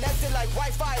squad connected like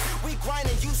Wi-Fi. We grind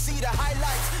and you see the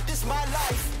highlights. This my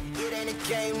life. It ain't a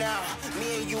game now.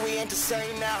 Me and you, we ain't the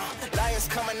same now. Lions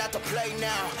coming out to play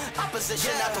now.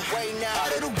 Opposition out the way now.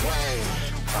 Out of the way.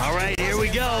 All right, here we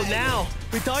go. Now,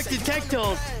 we talked to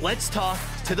Tectone. Let's talk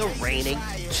to the reigning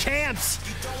champs.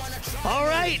 All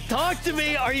right, talk to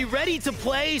me. Are you ready to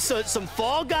play some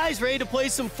Fall Guys? Ready to play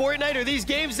some Fortnite? Are these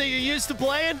games that you're used to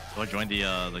playing? Do I join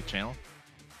the channel?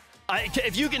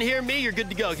 If you can hear me, you're good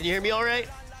to go. Can you hear me all right?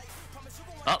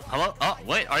 Oh, hello? Oh,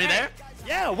 wait, are you there?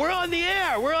 Yeah, we're on the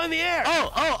air. We're on the air.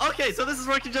 Oh, okay, so this is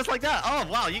working just like that.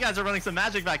 Oh, wow, you guys are running some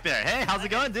magic back there. Hey, how's it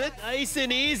going, dude? Nice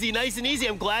and easy, nice and easy.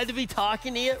 I'm glad to be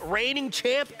talking to you. Reigning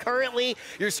champ currently.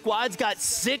 Your squad's got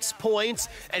 6 points,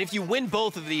 and if you win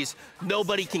both of these,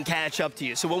 nobody can catch up to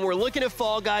you. So when we're looking at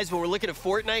Fall Guys, when we're looking at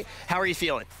Fortnite, how are you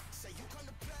feeling?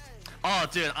 Oh,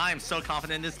 dude, I am so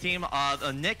confident in this team.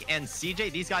 Nick and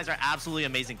CJ, these guys are absolutely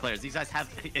amazing players. These guys have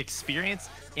experience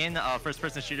in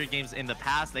first-person shooter games in the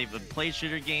past. They've played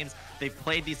shooter games. They've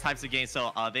played these types of games,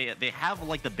 so they have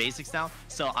like the basics down.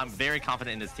 So I'm very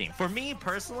confident in this team. For me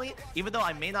personally, even though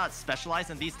I may not specialize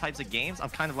in these types of games,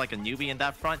 I'm kind of like a newbie in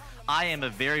that front. I am a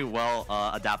very well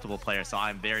adaptable player, so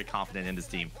I'm very confident in this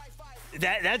team.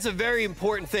 That's a very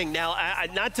important thing. Now,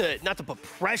 not to put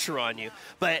pressure on you,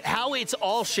 but how it's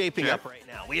all shaping up right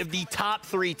now. We have the top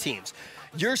 3 teams.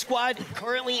 Your squad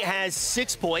currently has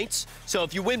 6 points, so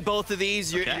if you win both of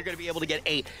these, you're going to be able to get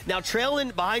 8. Now,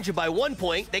 trailing behind you by 1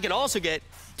 point, they can also get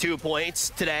 2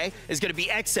 points today, is going to be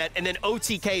XSET, and then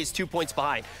OTK is 2 points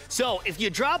behind. So if you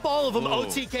drop all of them,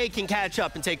 OTK can catch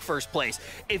up and take first place.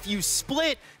 If you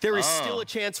split, there is still a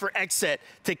chance for XSET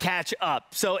to catch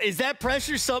up. So is that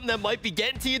pressure something that might be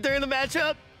getting to you during the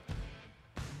matchup?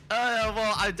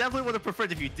 Well, I definitely would have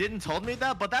preferred if you didn't told me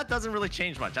that, but that doesn't really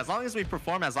change much. As long as we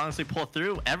perform, as long as we pull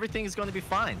through, everything is going to be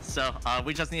fine. So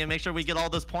we just need to make sure we get all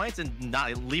those points and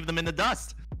not leave them in the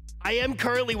dust. I am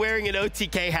currently wearing an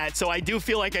OTK hat, so I do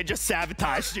feel like I just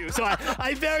sabotaged you. So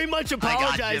I very much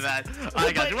apologize. I got you, man.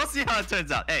 I got you. We'll see how it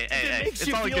turns out. Hey,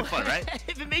 it's all good fun, right?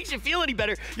 If it makes you feel any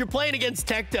better, you're playing against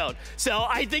Tectone. So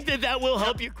I think that will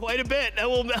help you quite a bit. That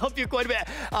will help you quite a bit.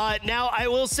 Now, I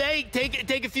will say,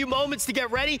 take a few moments to get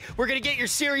ready. We're going to get your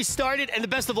series started, and the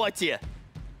best of luck to you.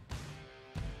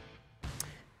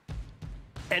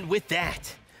 And with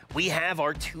that, we have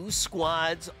our 2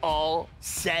 squads all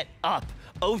set up.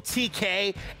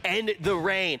 OTK and the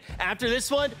Rain. After this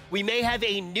one, we may have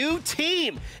a new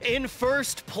team in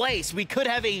first place. We could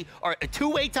have a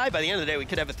 2-way tie. By the end of the day, we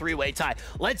could have a 3-way tie.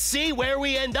 Let's see where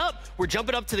we end up. We're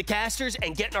jumping up to the casters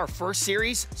and getting our first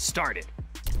series started.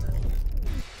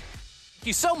 Thank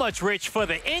you so much, Rich, for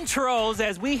the intros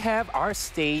as we have our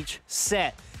stage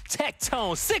set.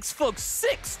 Tectone,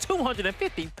 6'6",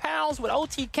 250 pounds with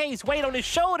OTK's weight on his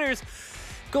shoulders,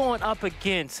 going up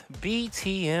against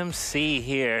BTMC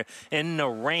here in the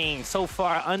Rain. So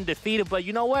far undefeated, but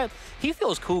you know what? He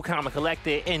feels cool, calm, and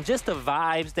collected, and just the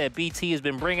vibes that BT has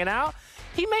been bringing out,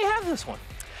 he may have this one.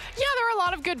 Yeah, there are a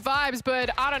lot of good vibes, but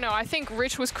I don't know. I think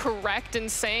Rich was correct in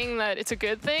saying that it's a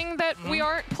good thing that we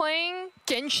aren't playing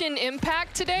Genshin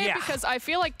Impact today because I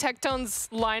feel like Tectone's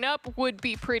lineup would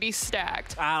be pretty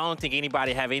stacked. I don't think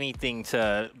anybody have anything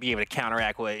to be able to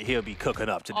counteract what he'll be cooking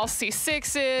up today. All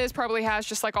C6s, probably has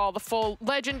just like all the full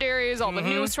legendaries, all the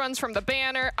newest runs from the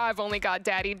banner. I've only got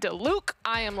Daddy DeLuke.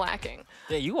 I am lacking.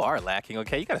 Yeah, you are lacking,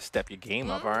 okay? You got to step your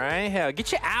game up, all right? Hell,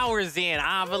 get your hours in,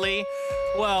 obviously.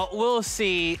 Well, we'll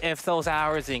see if those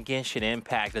hours in Genshin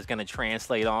Impact is going to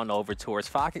translate on over towards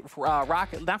Fall Guys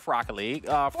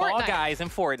and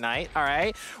Fortnite, all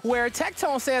right? Where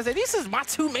Tectone says that this is my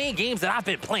 2 main games that I've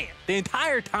been playing the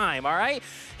entire time, all right?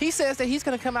 He says that he's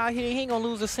going to come out here, he ain't going to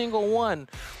lose a single one.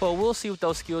 Well, we'll see what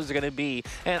those skills are going to be.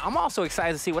 And I'm also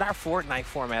excited to see what our Fortnite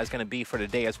format is going to be for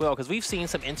today as well, because we've seen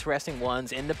some interesting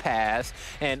ones in the past.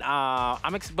 And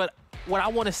but what I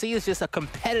want to see is just a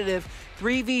competitive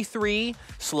 3v3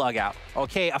 slug out,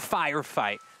 okay? A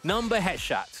firefight, number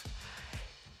headshots.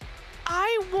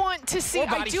 I want to see,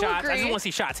 I do agree. I just want to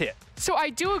see shots hit. So I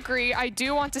do agree. I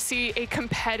do want to see a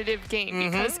competitive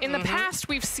game because in the past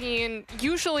we've seen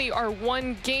usually our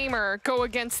one gamer go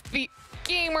against the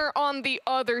gamer on the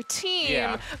other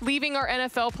team, leaving our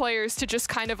NFL players to just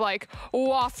kind of like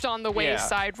waft on the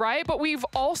wayside, right? But we've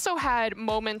also had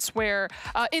moments where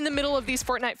in the middle of these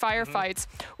Fortnite firefights,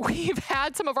 we've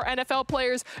had some of our NFL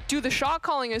players do the shot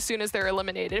calling as soon as they're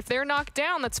eliminated. If they're knocked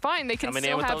down, that's fine. They can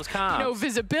still have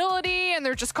visibility, and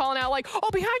they're just calling out like, oh,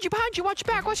 behind you, watch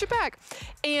your back, watch your back.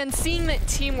 And seeing that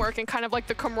teamwork and kind of like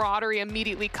the camaraderie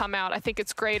immediately come out, I think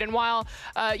it's great. And while,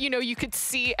 you could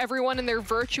see everyone in their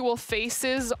virtual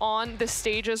faces on the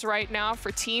stages right now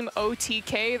for Team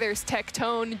OTK. There's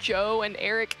Tectone, Joe, and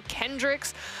Eric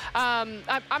Kendricks.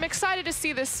 I'm excited to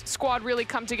see this squad really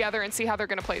come together and see how they're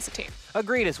going to play as a team.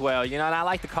 Agreed as well. And I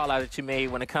like the call out that you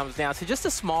made when it comes down to just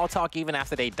a small talk even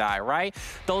after they die, right?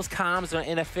 Those comms on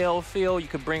NFL field, you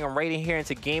could bring them right in here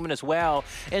into gaming as well.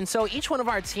 And so each one of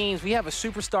our teams, we have a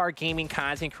superstar gaming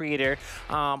content creator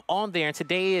on there. And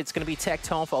today it's going to be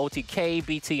Tectone for OTK,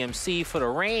 BTMC for the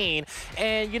Rain.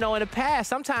 And, in the past,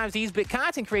 sometimes these big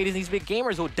content creators, these big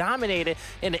gamers will dominate it,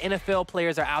 and the NFL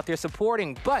players are out there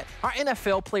supporting. But our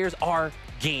NFL players are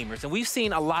gamers, and we've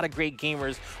seen a lot of great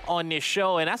gamers on this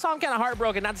show, and that's why I'm kind of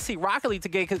heartbroken not to see Rocket League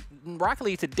today,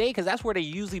 because that's where they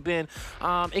usually been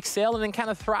excelling and kind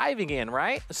of thriving in,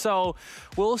 right? So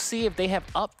we'll see if they have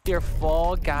upped their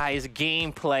Fall Guys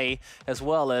gameplay as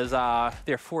well as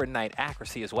their Fortnite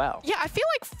accuracy as well. Yeah, I feel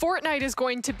like Fortnite is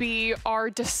going to be our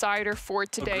decider for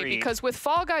today. Agreed. Because with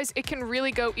Fall Guys, it can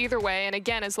really go either way, and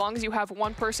again, as long as you have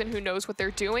one person who knows what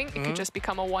they're doing, it could just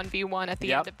become a 1v1 at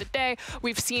the end of the day.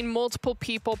 We've seen multiple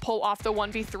people pull off the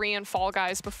 1v3 in Fall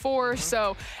Guys before,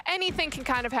 so anything can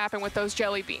kind of happen with those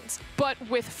jelly beans. But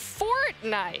with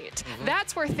Fortnite,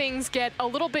 that's where things get a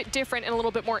little bit different and a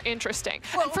little bit more interesting.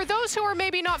 Well, and for those who are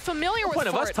maybe not familiar with Fortnite, point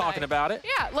of us talking about it.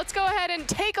 Yeah, let's go ahead and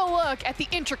take a look at the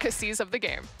intricacies of the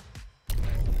game.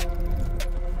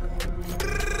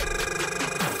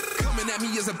 At me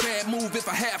is a bad move. If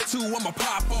I have to, I'ma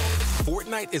pop off.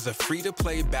 Fortnite is a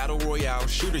free-to-play battle royale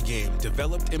shooter game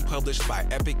developed and published by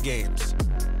Epic Games.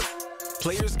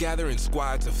 Players gather in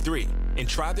squads of 3 and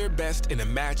try their best in a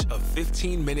match of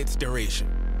 15 minutes duration.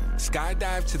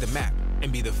 Skydive to the map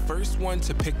and be the first one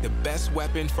to pick the best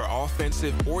weapon for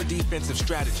offensive or defensive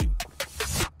strategy.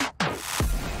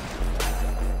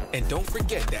 And don't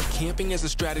forget that camping is a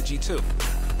strategy too.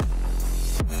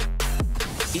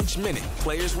 Each minute,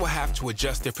 players will have to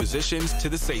adjust their positions to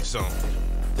the safe zone.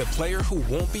 The player who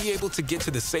won't be able to get to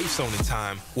the safe zone in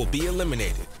time will be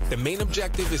eliminated. The main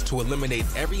objective is to eliminate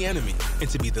every enemy and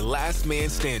to be the last man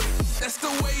standing. That's the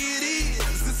way it is.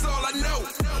 That's all I know.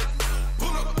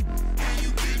 Pull up. And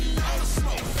you getting all the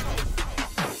smoke.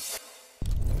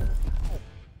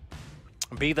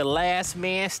 Be the last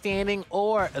man standing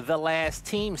or the last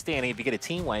team standing if you get a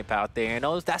team wipe out there. And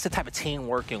that's the type of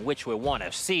teamwork in which we want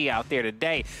to see out there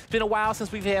today. It's been a while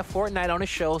since we've had Fourtnite on the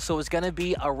show, so it's going to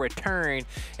be a return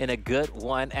and a good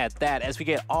one at that. As we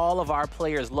get all of our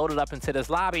players loaded up into this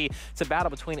lobby, it's a battle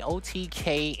between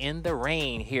OTK and the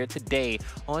Rain here today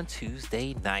on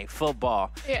Tuesday Night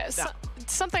Football. Yes. Yeah,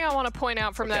 something I want to point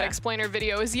out from that explainer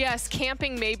video is, yes,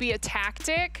 camping may be a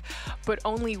tactic, but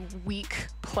only weak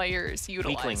players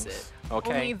utilize it.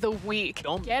 Okay. Only the weak.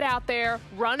 Get out there,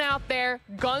 run out there,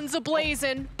 guns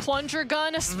a-blazing, plunger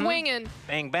gun a-swinging.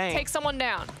 Bang, bang. Take someone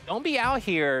down. Don't be out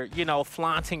here, you know,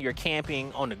 flaunting your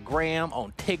camping on the gram,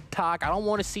 on TikTok. I don't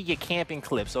want to see your camping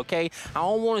clips, okay? I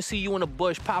don't want to see you in the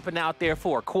bush popping out there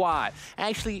for a quad.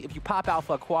 Actually, if you pop out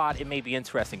for a quad, it may be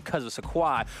interesting because it's a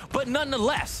quad. But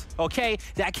nonetheless, okay,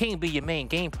 that can't be your main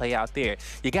gameplay out there.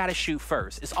 You got to shoot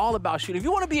first. It's all about shooting. If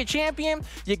you want to be a champion,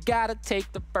 you got to take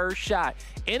the first shot.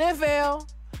 NFL,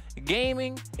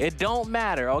 gaming, it don't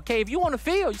matter, okay? If you want to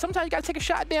field, sometimes you got to take a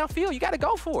shot downfield. You got to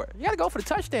go for it. You got to go for the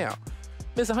touchdown.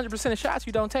 Miss 100% of shots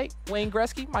you don't take. Wayne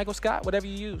Gretzky, Michael Scott, whatever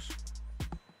you use.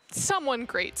 Someone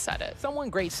great said it. Someone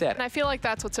great said it. And I feel like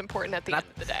that's what's important at the end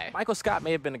of the day. Michael Scott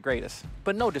may have been the greatest,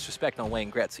 but no disrespect on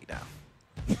Wayne Gretzky now.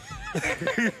 Let's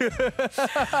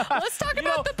talk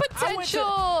about the potential.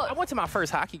 I went to my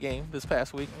first hockey game this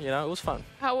past week. You know, it was fun.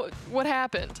 What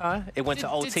happened? It went to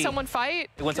OT. Did someone fight?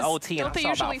 It went to OT, and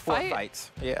I saw about 4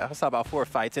 fights. Yeah, I saw about 4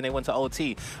 fights, and they went to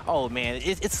OT. Oh man,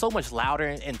 it's so much louder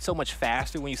and so much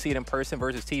faster when you see it in person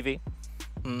versus TV.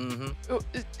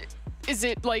 Is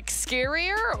it like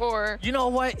scarier or? You know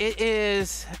what? It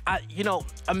is. You know,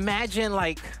 imagine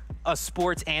like a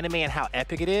sports anime and how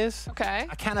epic it is. Okay.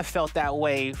 I kind of felt that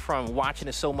way from watching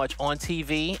it so much on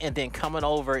TV and then coming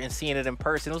over and seeing it in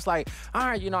person. It was like, all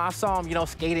right, you know, I saw him, you know,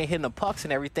 skating, hitting the pucks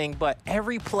and everything, but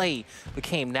every play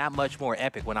became that much more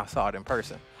epic when I saw it in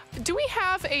person. Do we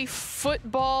have a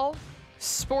football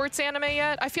sports anime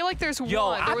yet? I feel like there's one.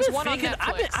 There was one on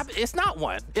Netflix. It's not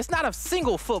one. It's not a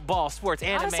single football sports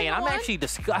anime, and I'm actually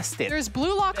disgusted. There's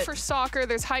Blue Lock for soccer.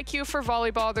 There's Haikyuu for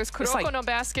volleyball. There's Kuroko no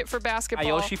Basket for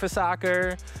basketball. Ayoshi for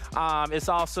soccer. It's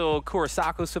also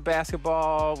Kurosaku's for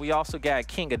basketball. We also got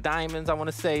King of Diamonds, I want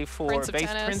to say, for Prince of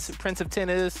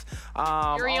Tennis.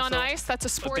 Yuri on Ice, that's a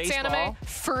sports anime.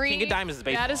 Free. King of Diamonds is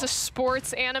baseball. That is a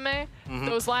sports anime.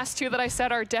 Those last two that I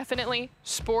said are definitely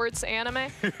sports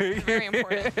anime. Very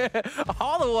important.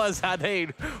 All the ones I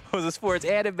named was a sports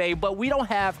anime, but we don't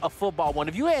have a football one.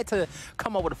 If you had to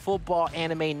come up with a football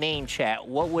anime name, chat,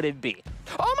 what would it be?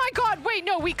 Oh my God, wait,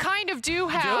 no, we kind of do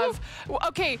have.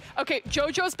 Okay,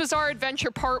 JoJo's Bizarre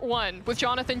Adventure Part 1 with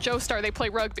Jonathan Joestar. They play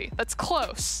rugby. That's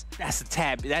close. That's a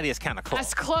tab. That is kind of close.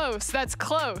 That's close. That's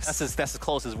close. That's as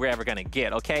close as we're ever going to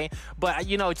get, okay? But,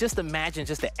 you know, just imagine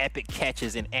just the epic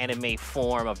catches in anime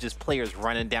form of just players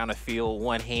running down the field,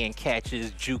 one-hand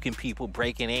catches, juking people,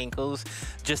 breaking ankles,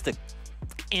 just the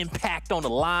impact on the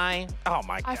line. Oh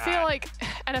my God. I feel like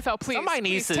NFL,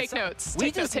 please take notes.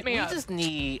 We just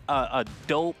need a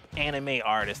dope anime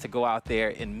artist to go out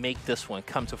there and make this one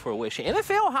come to fruition.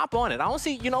 NFL, hop on it. I don't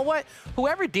see, you know what?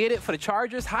 Whoever did it for the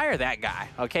Chargers, hire that guy,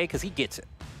 okay? Because he gets it.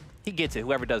 He gets it,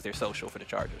 whoever does their social for the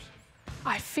Chargers.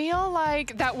 I feel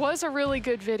like that was a really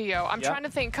good video. I'm trying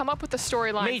to think, come up with the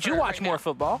storyline. Made you watch more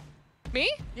football. Me?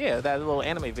 Yeah, that little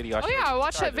anime video. I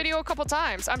watched that video a couple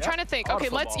times. I'm trying to think. Okay,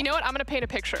 you know what? I'm gonna paint a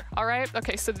picture. All right.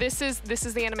 Okay, so this is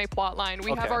the anime plot line.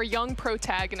 We have our young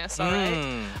protagonist. All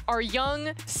right. Our young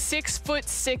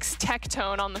 6'6"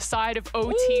 Tectone on the side of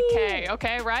OTK. Ooh.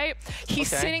 Okay, right? He's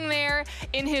sitting there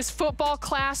in his football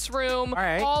classroom,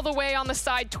 all the way on the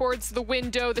side towards the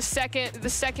window, the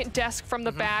second desk from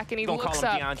the back, and he looks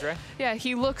up. DeAndre. Yeah,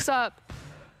 he looks up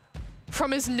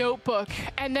from his notebook,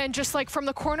 and then just like from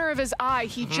the corner of his eye,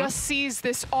 he just sees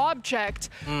this object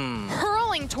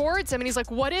hurling towards him, and he's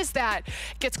like, what is that?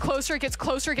 Gets closer, gets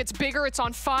bigger, it's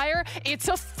on fire. It's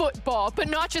a football, but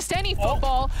not just any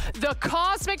football. The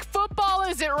cosmic football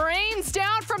as it rains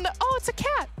down from the, it's a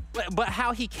cat. But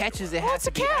how he catches it has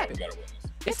to be epic.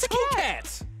 It's a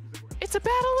cat. It's a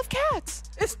battle of cats.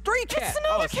 It's 3 cats. It's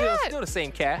another cat. Still the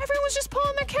same cat. Everyone's just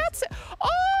pulling their cats.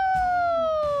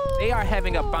 They are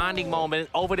having a bonding moment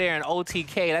over there in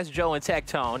OTK. That's Joe and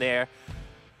Tectone there.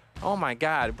 Oh my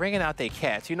God, bringing out their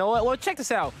cats. You know what? Well, check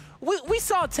this out. We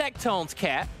saw Tectone's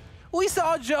cat. We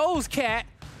saw Joe's cat.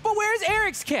 But where's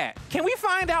Eric's cat? Can we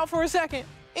find out for a second?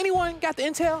 Anyone got the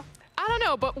intel? I don't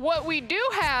know, but what we do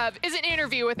have is an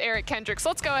interview with Eric Kendricks.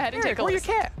 Let's go ahead and take a where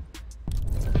listen. your cat?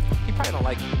 He probably don't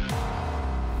like you.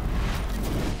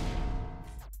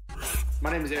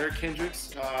 My name is Eric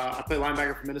Kendricks. I play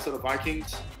linebacker for Minnesota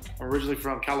Vikings. I'm originally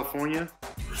from California.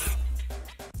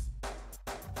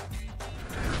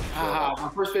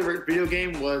 My first favorite video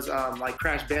game was like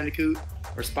Crash Bandicoot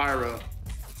or Spyro.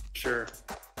 Sure.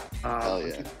 Oh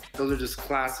yeah. Those are just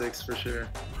classics for sure.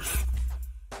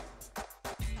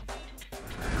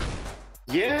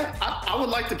 Yeah, I would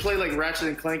like to play like Ratchet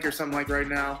and Clank or something like right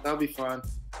now. That would be fun.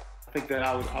 I think that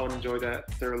I would enjoy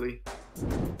that thoroughly.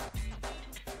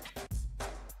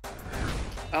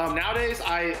 Nowadays,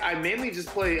 I mainly just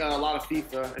play a lot of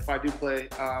FIFA. If I do play,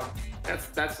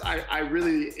 I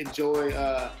really enjoy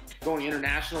going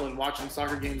international and watching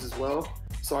soccer games as well.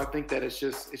 So I think that it's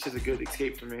just a good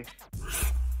escape for me.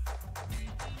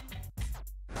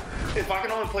 If I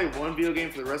can only play one video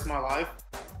game for the rest of my life,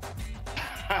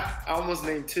 I almost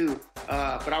named two,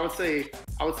 but I would say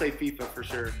FIFA for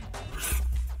sure.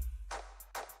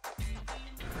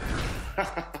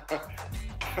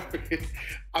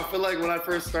 I feel like when I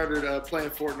first started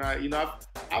playing Fortnite, you know,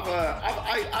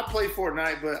 I play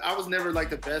Fortnite, but I was never like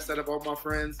the best out of all my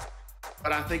friends.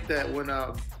 But I think that when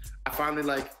I finally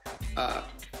like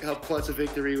helped clutch a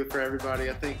victory for everybody,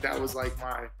 I think that was like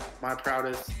my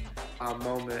proudest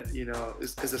moment. You know,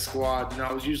 as a squad. You know,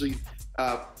 I was usually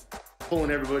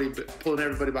pulling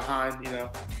everybody behind, you know,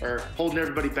 or holding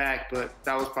everybody back. But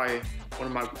that was probably one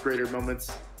of my greater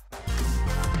moments.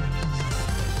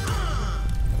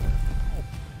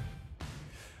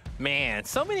 Man,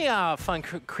 so many fun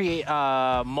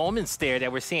moments there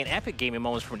that we're seeing, epic gaming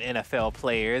moments from NFL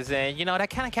players, and you know that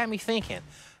kind of got me thinking.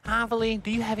 Havali, do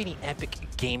you have any epic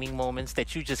gaming moments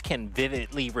that you just can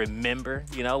vividly remember?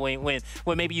 You know, when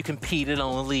maybe you competed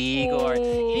on a league or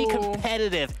any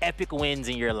competitive epic wins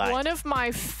in your life? One of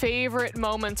my favorite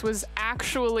moments was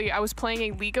actually I was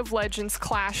playing a League of Legends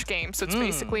Clash game. So it's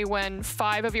basically when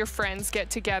 5 of your friends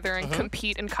get together and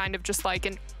compete in kind of just like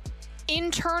an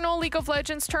internal League of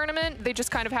Legends tournament. They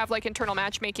just kind of have like internal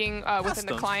matchmaking within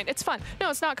the client. It's fun. No,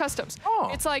 it's not customs.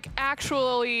 It's like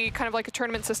actually kind of like a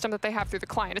tournament system that they have through the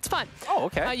client. It's fun. Oh,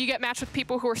 okay. You get matched with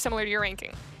people who are similar to your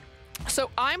ranking. So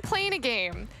I'm playing a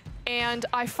game and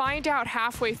I find out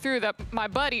halfway through that my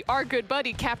buddy, our good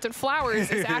buddy, Captain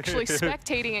Flowers, is actually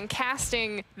spectating and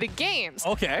casting the games.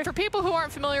 Okay. For people who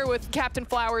aren't familiar with Captain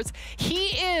Flowers, he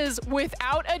is,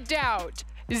 without a doubt,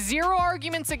 zero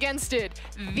arguments against it,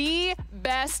 the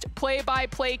best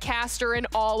play-by-play caster in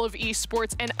all of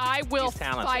esports, and I will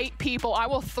fight people. I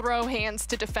will throw hands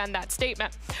to defend that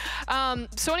statement.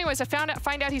 So anyways, I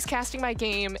find out he's casting my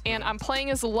game, and I'm playing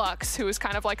as Lux, who is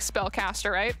kind of like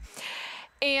spellcaster, right?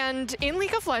 And in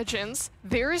League of Legends,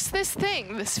 there is this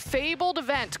thing, this fabled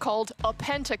event called a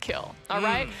pentakill, all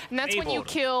right? And that's when you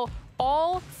kill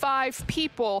all 5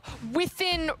 people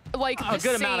within like the good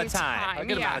same amount of time. A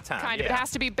good yeah, amount of time. Kind of. It has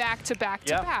to be back to back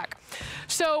to back.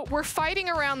 So we're fighting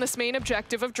around this main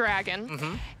objective of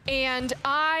Dragon, and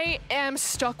I am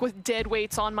stuck with dead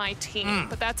weights on my team.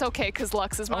 But that's okay, because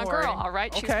Lux is my girl, all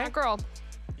right? She's my girl.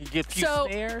 You get a few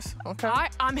snares? Okay.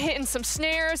 I'm hitting some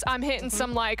snares. I'm hitting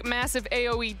some like massive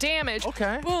AoE damage.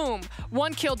 Okay. Boom.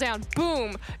 1 kill down.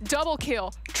 Boom. Double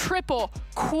kill. Triple.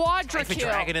 Quadra kill.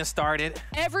 Dragon has started.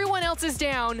 Everyone else is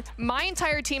down. My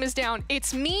entire team is down.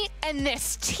 It's me and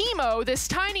this Teemo, this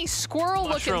tiny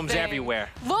squirrel-looking thing. Mushrooms everywhere.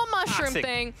 Little mushroom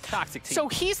thing. Toxic team. So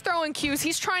he's throwing Qs.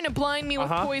 He's trying to blind me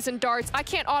with poison darts. I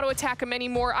can't auto-attack him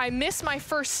anymore. I miss my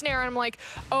first snare, and I'm like,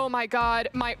 oh my god,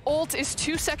 my ult is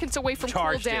 2 seconds away from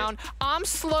cooldown. I'm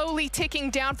slowly ticking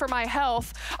down for my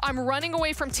health. I'm running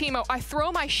away from Teemo. I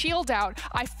throw my shield out.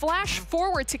 I flash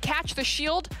forward to catch the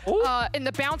shield in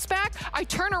the bounce back. I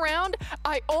turn around.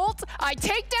 I ult. I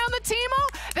take down the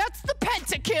Teemo. That's the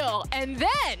pentakill. And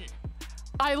then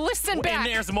I listen back.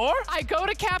 And there's more? I go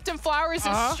to Captain Flowers'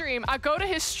 stream. I go to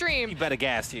his stream. He better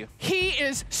gas you. He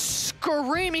is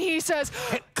screaming. He says,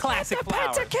 classic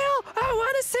Flowers. Pentakill, I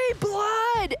want to say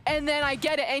blood. And then I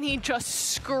get it, and he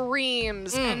just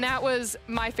screams. And that was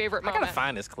my favorite moment. I gotta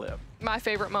find this clip. My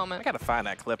favorite moment. I gotta find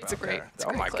that clip. It's a great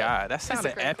clip. Oh my god, that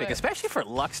sounded epic, especially for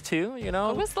Lux too. You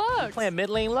know, it was Lux. Playing mid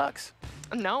lane Lux.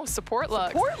 No, support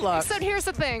Lux. Support Lux. So here's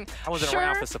the thing. I wasn't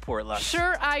around for support Lux.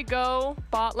 Sure, I go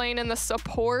bot lane in the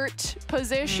support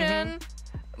position,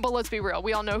 but let's be real.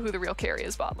 We all know who the real carry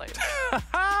is bot lane.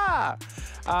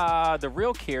 The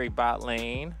real carry bot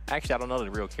lane. Actually, I don't know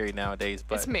the real carry nowadays,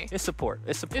 but it's me. It's support.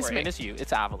 It's support. It's me. And it's you.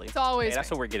 It's Avali. It's always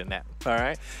that's what we're getting at. All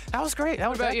right. That was great. That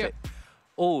was about epic.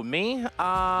 Oh, me? You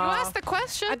asked the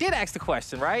question. I did ask the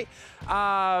question, right?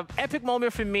 Epic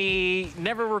moment for me,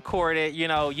 never recorded, you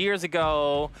know, years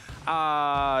ago,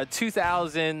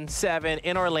 2007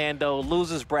 in Orlando,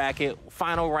 losers bracket,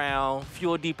 final round,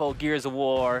 Fuel Depot Gears of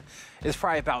War. It's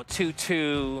probably about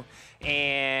 2-2.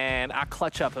 And I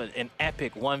clutch up an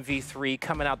epic 1v3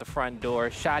 coming out the front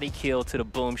door, shotty kill to the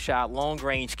boom shot, long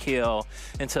range kill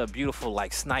into a beautiful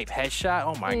like snipe headshot.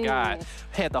 Oh my God.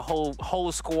 Had the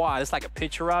whole squad. It's like a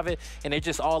picture of it. And they're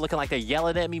just all looking like they're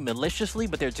yelling at me maliciously,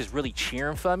 but they're just really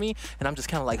cheering for me. And I'm just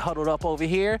kind of like huddled up over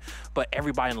here. But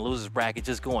everybody in the losers bracket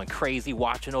just going crazy,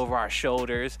 watching over our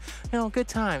shoulders. You know, good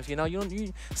times. You know,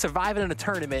 you surviving in a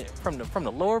tournament from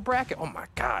the lower bracket. Oh my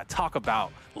God, talk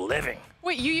about living.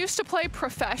 Wait, you used to play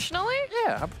professionally?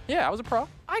 Yeah, I was a pro.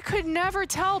 I could never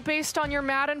tell based on your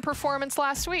Madden performance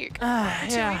last week,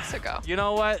 2 weeks ago. You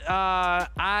know what?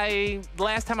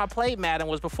 Last time I played Madden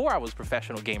was before I was a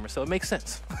professional gamer, so it makes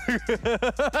sense.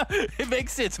 It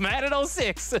makes sense. Madden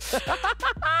 06.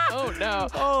 Oh no.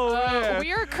 Oh man.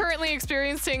 We are currently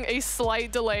experiencing a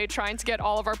slight delay trying to get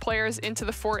all of our players into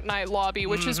the Fortnite lobby,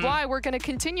 which is why we're going to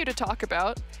continue to talk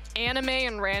about anime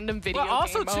and random video game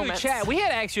also moments. too, chat, we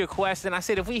had asked you a question. I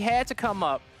said if we had to come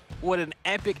up with an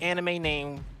epic anime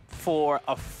name for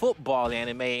a football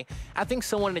anime, I think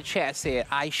someone in the chat said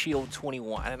Ice Shield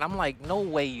 21, and I'm like, no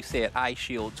way you said Ice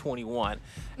Shield 21.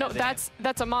 No, that's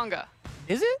a manga.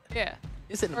 Is it? Yeah.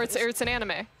 Is it? Or it's an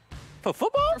anime. For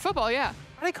football? For football, yeah. Why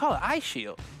do they call it Ice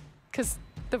Shield? Because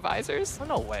the visors. Oh,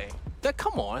 no way.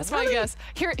 Come on. That's my guess.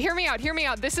 Hear me out. Hear me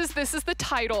out. This is the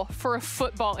title for a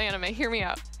football anime. Hear me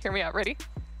out. Hear me out. Ready?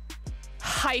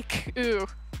 Hike. Ooh.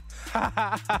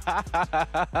 I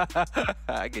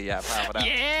get you for that.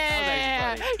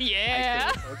 Yeah.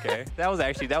 Yeah. Okay. That was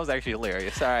actually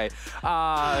hilarious. All right.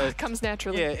 It comes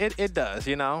naturally. Yeah, it does.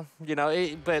 You know.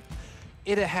 But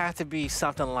it'd have to be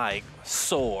something like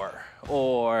Soar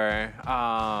or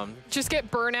just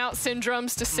get burnout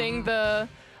syndromes to sing the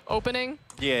opening.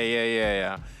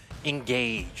 Yeah.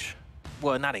 Engage.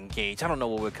 Well, not engage. I don't know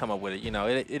what we'd come up with it. You know,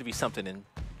 it'd be something in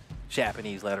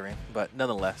Japanese lettering, but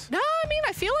nonetheless. No, I mean,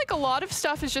 I feel like a lot of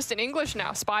stuff is just in English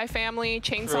now. Spy Family,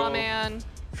 Chainsaw Man.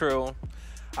 True.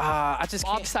 I just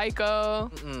Mob Psycho.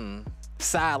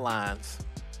 Sidelines.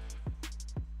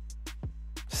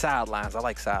 Sidelines. I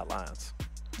like sidelines.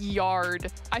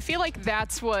 Yard. I feel like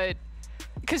that's what,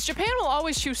 because Japan will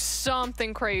always choose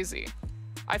something crazy,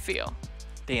 I feel.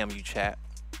 Damn you, chat.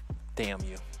 Damn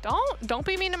you. Don't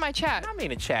be mean to my chat. I mean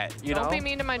to chat, you know. Don't be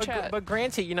mean to my chat. But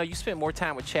granted, you know, you spend more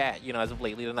time with chat, you know, as of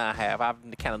lately than I have. I've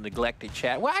kind of neglected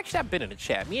chat. Well, actually, I've been in the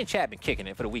chat. Me and chat been kicking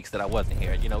it for the weeks that I wasn't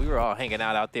here. You know, we were all hanging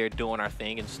out there doing our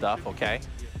thing and stuff, okay?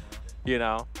 You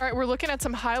know. All right, we're looking at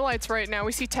some highlights right now.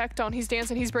 We see Tectone. He's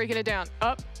dancing. He's breaking it down.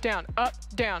 Up, down, up,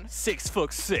 down.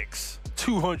 6'6",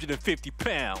 250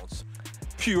 pounds.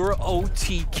 Pure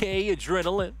OTK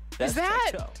adrenaline. That's Is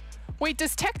that... Tectone. Wait,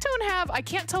 does Tectone have, I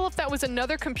can't tell if that was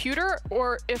another computer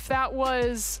or if that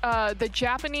was the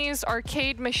Japanese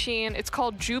arcade machine. It's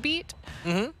called Jubeat,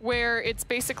 where it's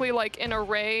basically like an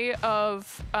array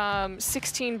of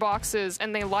 16 boxes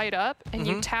and they light up and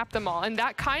you tap them all. And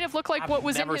that kind of looked like what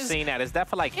was in his... I've never seen that. Is that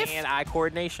for like hand-eye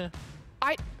coordination?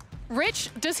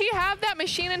 Rich, does he have that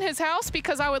machine in his house?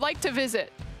 Because I would like to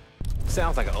visit.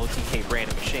 Sounds like an OTK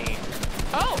branded machine.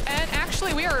 Oh, and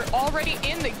actually we are already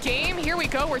in the game. Here we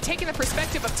go. We're taking the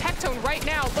perspective of Tectone right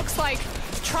now. Looks like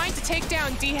trying to take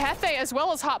down D Jefe as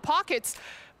well as Hot Pockets.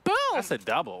 Boom! That's a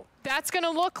double. That's going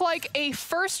to look like a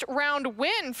first round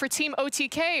win for Team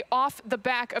OTK off the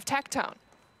back of Tectone.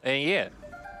 And yeah,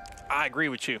 I agree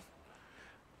with you.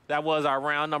 That was our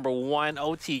round number 1.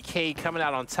 OTK coming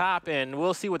out on top, and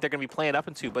we'll see what they're going to be playing up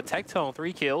into. But Tectone,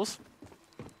 3 kills.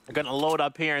 They're going to load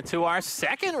up here into our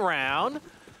second round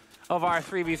of our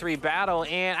 3v3 battle,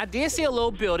 and I did see a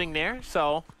little building there,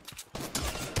 so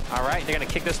all right, they're gonna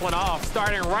kick this one off,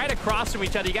 starting right across from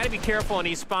each other. You gotta be careful on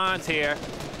these spawns here.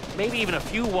 Maybe even a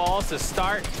few walls to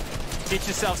start, get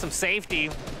yourself some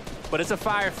safety, but it's a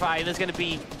firefight, and it's gonna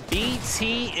be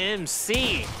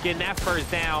BTMC getting that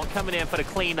first down, coming in for the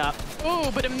cleanup.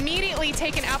 Ooh, but immediately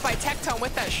taken out by Tectone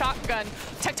with that shotgun.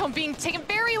 Tectone being taken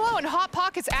very low, and Hot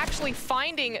Pockets actually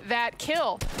finding that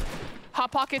kill. Hot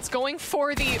Pockets going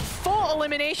for the full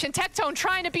elimination. Tectone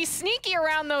trying to be sneaky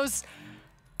around those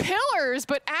pillars,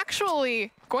 but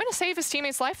actually going to save his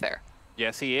teammate's life there.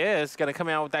 Yes, he is. Going to come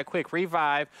out with that quick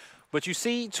revive. But you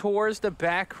see towards the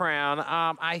background,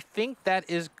 I think that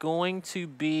is going to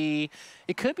be,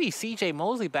 it could be CJ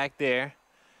Mosely back there.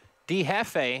 D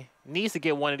Jefe needs to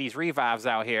get one of these revives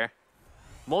out here.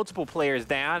 Multiple players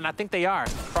down, and I think they are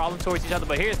crawling towards each other.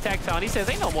 But here's Tectone. He says,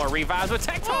 ain't no more revives, but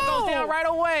Tectone goes down right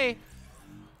away.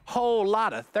 Whole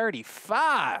lot of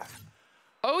 35.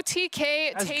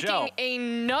 OTK That's taking Joe.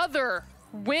 another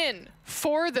win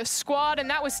for the squad, and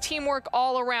that was teamwork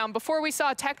all around. Before we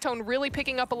saw Tectone really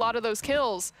picking up a lot of those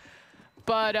kills.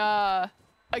 But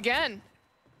again,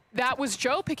 that was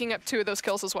Joe picking up 2 of those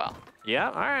kills as well. Yeah,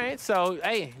 all right. So,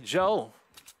 hey, Joe,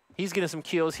 he's getting some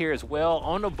kills here as well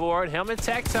on the board. Him and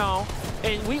Tectone.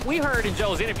 And we heard in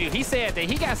Joe's interview, he said that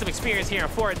he got some experience here in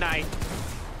Fourtnite.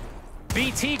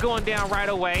 BT going down right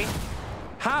away.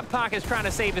 Hot Pocket's trying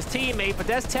to save his teammate, but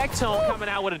that's Tectone coming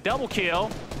out with a double kill.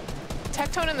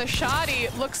 Tectone in the shoddy,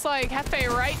 looks like Hefe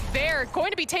right there,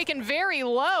 going to be taken very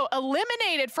low,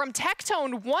 eliminated from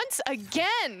Tectone once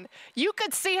again. You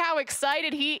could see how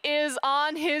excited he is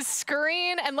on his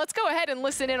screen, and let's go ahead and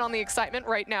listen in on the excitement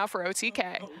right now for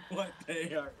OTK. What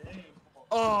they are in.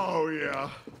 Oh, yeah.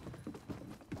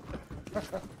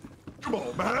 Come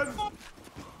on, man.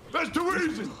 That's too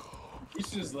easy. You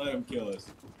should just let him kill us.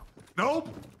 Nope.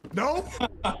 Nope.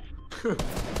 Here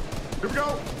we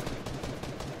go.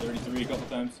 33 a couple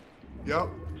times. Yep.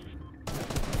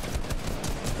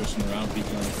 Pushing around,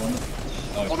 peeking on the corner.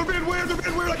 Oh, they're being weird. They're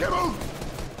being weird. I can't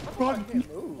move. Run.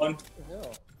 One.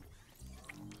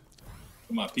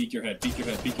 Come on, peek your head. Peek your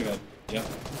head. Peek your head. Yep.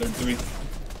 33.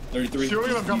 33. Shooting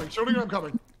and I'm coming. Shooting and I'm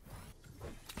coming.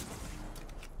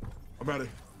 I'm ready.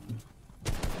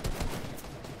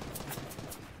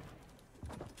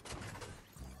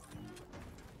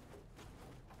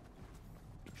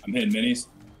 I'm hitting minis.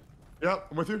 Yep,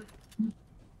 I'm with you.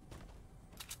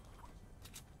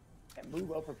 Can't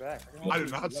move up or back. I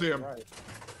did not see him.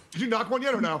 Did you knock one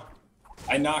yet or no?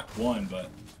 I knocked one,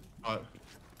 but.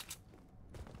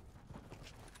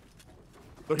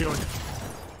 They're healing.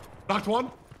 Knocked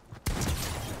one.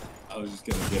 I was just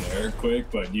gonna get air quick,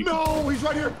 but you. No, he's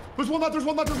right here. There's one left. There's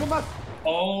one left. There's one left.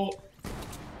 Oh.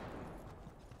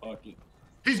 Fuck it.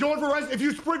 He's going for res. If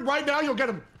you sprint right now, you'll get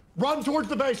him. Run towards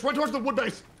the base. Run towards the wood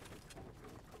base.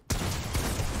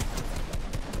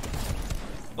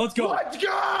 Let's go. Let's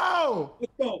go.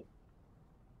 Let's go.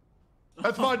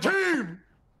 That's my team.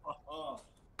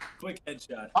 Quick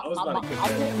headshot. I was about to I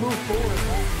can't move forward.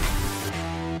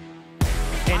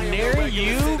 And there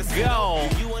you go.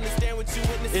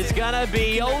 It's gonna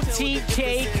be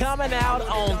OTK coming out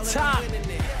on top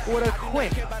with a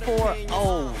quick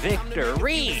 4-0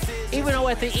 victory. Even though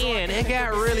at the end it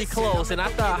got really close, and I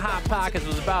thought Hot Pockets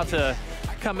was about to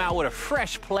come out with a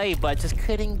fresh play, but just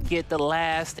couldn't get the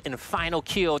last and final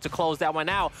kill to close that one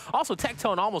out. Also,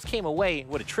 Tectone almost came away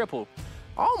with a triple.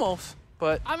 Almost.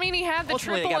 But I mean, he had the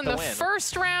ultimately triple in the win.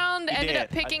 first round, He ended did.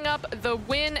 up picking up the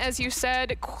win, as you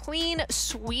said. Clean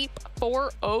sweep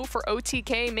 4-0 for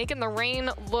OTK, making the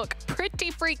rain look pretty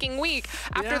freaking weak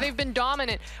after they've been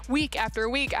dominant week after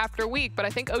week after week. But I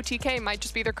think OTK might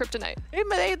just be their kryptonite.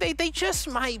 They just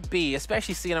might be,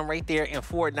 especially seeing them right there in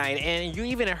Fortnite. And you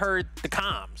even heard the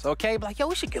comms, okay? Like, yo,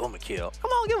 we should give them a kill.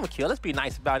 Come on, give them a kill. Let's be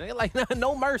nice about it. Like,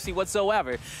 no mercy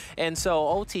whatsoever. And so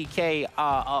OTK,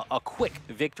 a quick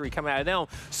victory coming out of them.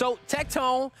 So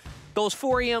Tectone, those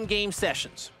 4 AM game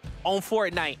sessions on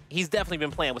Fortnite, he's definitely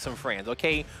been playing with some friends,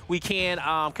 okay? We can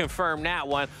confirm that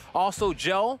one. Also,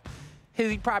 Joe,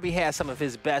 he probably had some of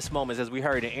his best moments, as we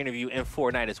heard in an interview in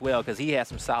Fortnite as well, because he had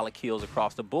some solid kills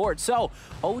across the board. So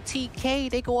OTK,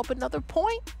 they go up another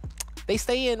point. They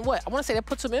stay in what? I want to say that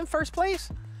puts them in first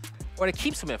place? Or it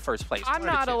keeps them in first place? I'm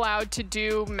not allowed to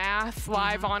do math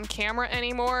live on camera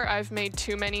anymore. I've made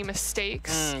too many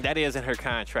mistakes. That is in her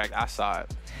contract. I saw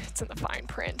it. It's in the fine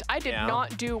print. I did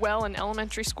not do well in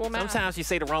elementary school math. Sometimes you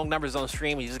say the wrong numbers on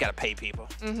stream and you just got to pay people.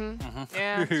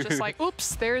 Yeah, it's just like,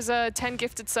 oops, there's 10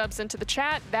 gifted subs into the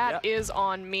chat. That is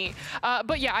on me.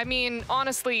 But yeah, I mean,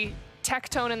 honestly,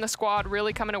 Tectone and the squad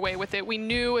really coming away with it. We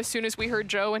knew as soon as we heard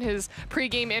Joe in his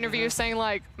pregame interview saying,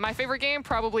 like, my favorite game,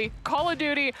 probably Call of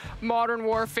Duty Modern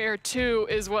Warfare 2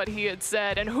 is what he had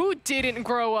said. And who didn't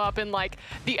grow up in, like,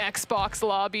 the Xbox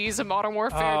lobbies of Modern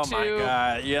Warfare 2? Oh, my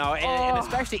God. You know, and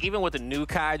especially even with the new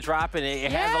COD dropping,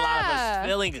 it has a lot of us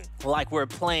feeling like we're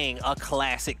playing a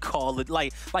classic Call of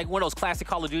like one of those classic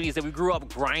Call of Duties that we grew up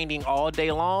grinding all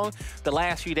day long. The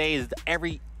last few days,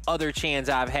 every other chance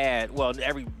I've had, well,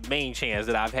 every main chance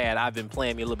that I've had, I've been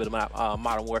playing me a little bit of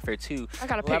Modern Warfare 2. I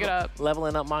gotta pick it up.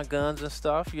 Leveling up my guns and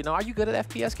stuff. You know, are you good at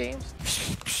FPS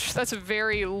games? That's a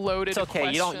very loaded It's okay.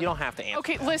 question. You don't have to answer.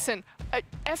 Okay, that. listen.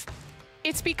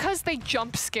 It's because they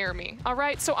jump scare me, all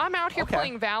right? So I'm out here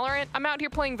playing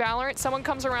Valorant. Someone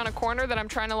comes around a corner that I'm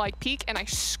trying to like peek and I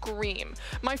scream.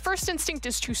 My first instinct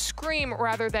is to scream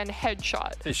rather than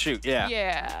headshot. To shoot, yeah.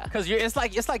 Yeah. Because it's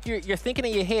like you're thinking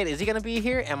in your head, is he gonna be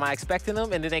here? Am I expecting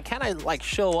him? And then they kind of like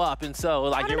show up, and so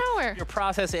like you're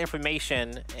processing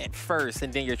information at first,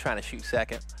 and then you're trying to shoot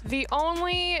second. The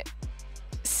only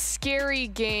scary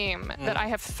game that I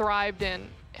have thrived in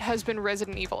has been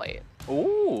Resident Evil 8.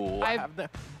 Ooh, I've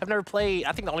never played.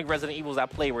 I think the only Resident Evils I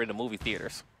played were in the movie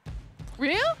theaters.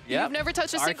 Real? Yep. You've never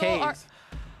touched a single Arcades.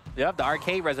 Yep, the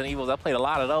arcade Resident Evils, I played a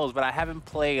lot of those, but I haven't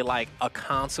played like a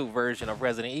console version of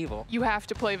Resident Evil. You have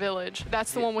to play Village.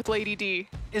 That's the one with Lady D.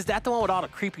 Is that the one with all the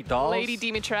creepy dolls? Lady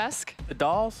Dimitrescu. The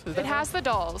dolls? It has the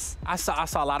dolls. I saw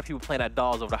a lot of people playing that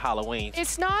dolls over the Halloween.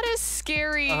 It's not as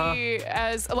scary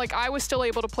as, like, I was still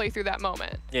able to play through that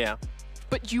moment. Yeah.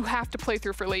 But you have to play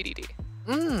through for Lady D.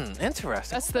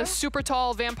 Interesting. That's the super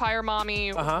tall vampire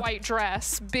mommy, white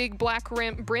dress, big black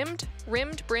brimmed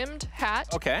hat.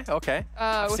 Okay.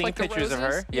 I've with seen like pictures the of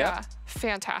her. Yeah,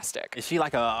 fantastic. Is she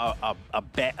like a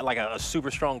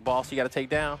super strong boss you got to take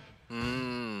down?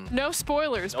 No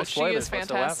spoilers, but she is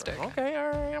fantastic. Okay, all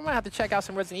right. I'm gonna have to check out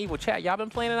some Resident Evil. Chat, y'all been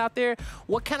playing it out there?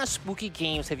 What kind of spooky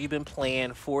games have you been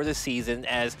playing for the season?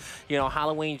 As you know,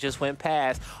 Halloween just went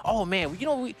past. Oh man, you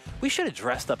know we should have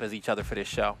dressed up as each other for this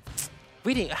show.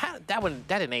 We didn't. That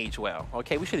didn't age well.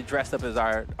 Okay, we should have dressed up as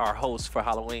our host for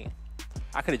Halloween.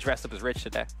 I could have dressed up as Rich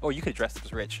today, or you could have dressed up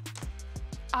as Rich.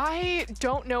 I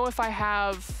don't know if I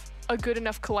have a good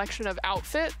enough collection of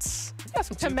outfits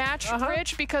to match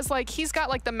Rich, because like he's got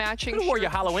like the matching. You wore your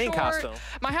Halloween costume.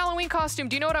 My Halloween costume.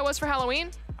 Do you know what I was for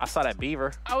Halloween? I saw that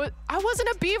beaver. I wasn't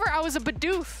a beaver. I was a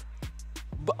Bidoof.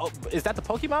 Is that the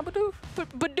Pokemon Bidoof?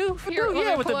 Bidoof. Here,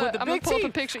 yeah, with the big I'm gonna pull up a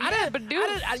teeth. picture. Yeah,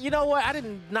 Bidoof. You know what? I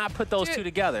did not put those two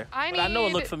together. But I know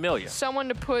it looked familiar. Someone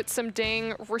to put some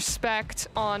dang respect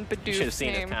on Bidoof's name. You should have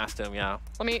seen his costume, yeah.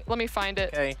 Let me find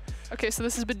it. Okay. Okay, so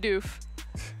this is Bidoof.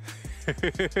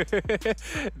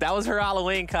 That was her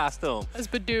Halloween costume. That's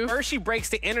Bidoof. First she breaks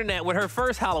the internet with her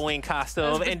first Halloween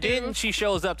costume, and then she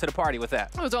shows up to the party with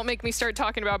that. Oh, don't make me start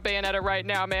talking about Bayonetta right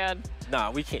now, man. Nah,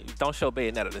 we can't. Don't show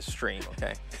Bayonetta this stream,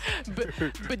 okay?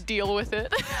 but deal with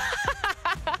it.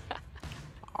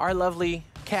 Our lovely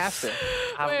caster.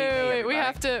 Wait. We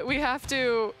have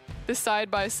to the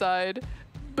side by side.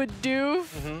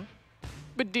 Bidoof.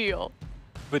 Badil.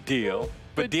 Badil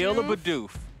or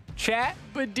Bidoof? Chat?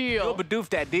 Badil. You'll Bidoof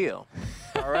that deal.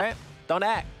 All right? Don't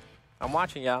act. I'm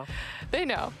watching y'all. They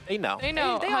know. They know. They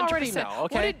know. They already know,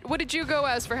 okay? What did you go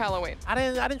as for Halloween? I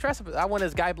didn't dress up. I went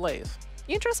as Guy Blaze.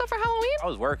 You dressed up for Halloween? I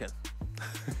was working.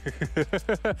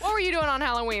 What were you doing on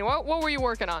Halloween? What were you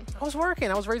working on? I was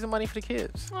working. I was raising money for the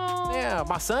kids. Oh. Yeah,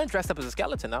 my son dressed up as a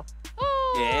skeleton though.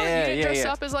 Oh, yeah, you didn't dress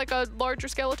up as like a larger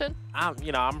skeleton?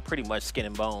 I'm pretty much skin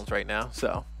and bones right now,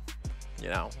 so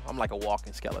I'm like a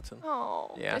walking skeleton.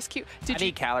 Oh, yeah, that's cute. I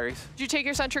need calories. Did you take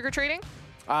your son trick or treating?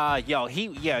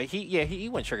 He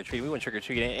went trick or treating. We went trick or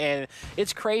treating, and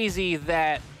it's crazy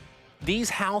that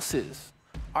these houses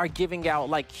are giving out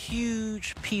like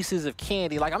huge pieces of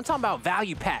candy. Like I'm talking about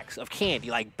value packs of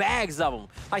candy, like bags of them.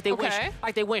 Like they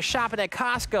went shopping at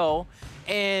Costco,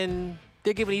 and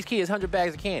they're giving these kids 100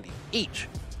 bags of candy each.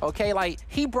 Okay, like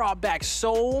he brought back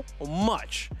so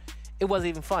much, it wasn't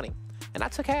even funny, and I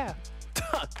took half.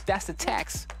 That's the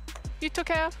tax. You took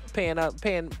half? Paying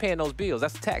those bills.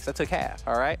 That's the tax. I took half.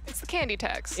 All right. It's the candy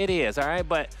tax. It is. All right.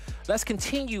 But let's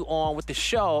continue on with the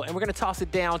show, and we're gonna toss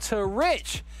it down to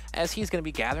Rich as he's gonna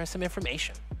be gathering some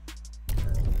information.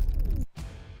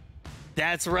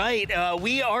 That's right.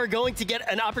 We are going to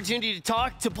get an opportunity to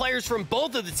talk to players from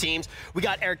both of the teams. We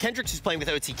got Eric Kendricks, who's playing with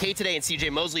OTK today, and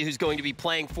CJ Mosely, who's going to be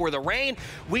playing for the Reign.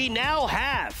 We now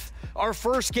have our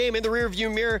first game in the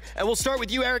rearview mirror, and we'll start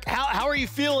with you, Eric. How are you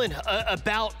feeling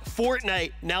about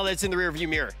Fourtnite now that it's in the rearview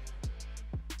mirror?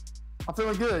 I'm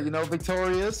feeling good,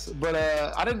 victorious, but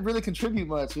I didn't really contribute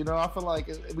much, I feel like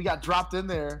we got dropped in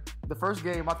there. The first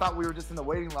game, I thought we were just in the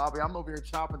waiting lobby. I'm over here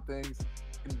chopping things,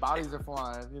 and bodies are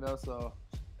flying, so.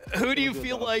 Who do you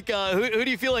feel like? Who do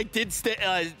you feel like did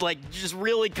just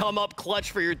really come up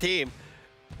clutch for your team?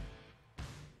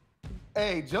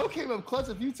 Hey, Joe came up clutch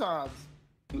a few times.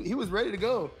 He was ready to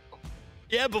go.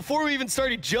 Yeah, before we even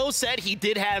started, Joe said he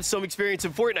did have some experience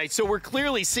in Fourtnite, so we're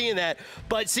clearly seeing that.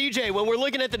 But CJ, when we're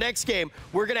looking at the next game,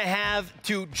 we're gonna have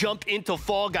to jump into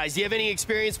Fall Guys. Do you have any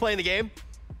experience playing the game?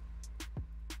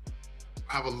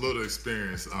 I have a little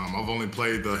experience. I've only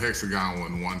played the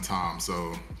Hexagon one time,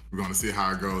 so we're gonna see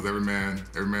how it goes. Every man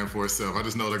for itself. I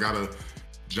just know they gotta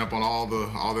jump on all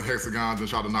the Hexagons and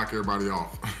try to knock everybody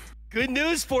off. Good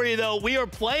news for you, though. We are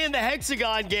playing the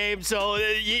Hexagon game, so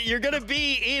you're going to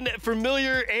be in a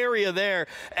familiar area there.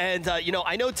 And, you know,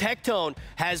 I know Tectone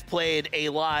has played a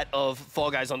lot of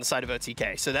Fall Guys on the side of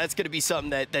OTK, so that's going to be something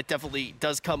that definitely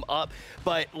does come up.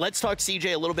 But let's talk,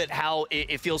 CJ, a little bit how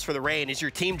it feels for the Reign. Is your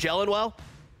team gelling well?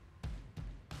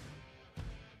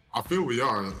 I feel we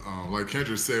are. Like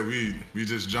Kendricks said, we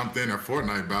just jumped in at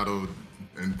Fortnite battle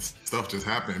and stuff just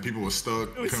happened. People were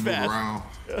stuck, couldn't move around.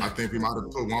 I think we might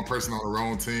have put one person on the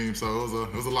wrong team, so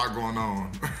it was a lot going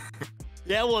on.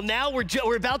 Yeah, well, now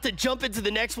we're about to jump into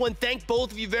the next one. Thank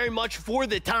both of you very much for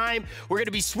the time. We're going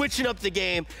to be switching up the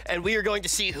game, and we are going to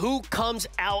see who comes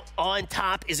out on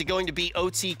top. Is it going to be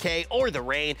OTK or the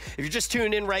Reign? If you're just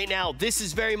tuning in right now, this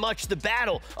is very much the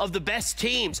battle of the best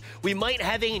teams. We might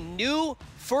have a new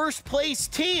first place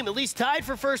team, at least tied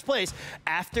for first place,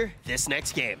 after this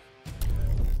next game.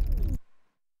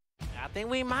 I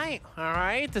think we might. All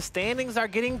right, the standings are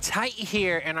getting tight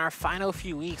here in our final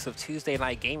few weeks of Tuesday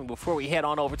night gaming before we head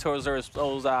on over towards those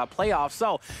playoffs.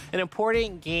 So an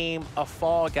important game of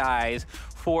Fall Guys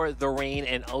for the Reign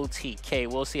and OTK.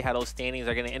 We'll see how those standings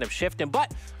are going to end up shifting,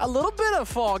 but a little bit of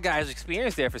Fall Guys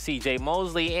experience there for CJ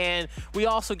Mosely, and we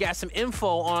also got some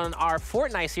info on our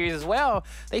Fortnite series as well.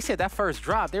 They said that first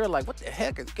drop, they were like, what the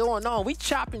heck is going on? We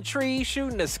chopping trees,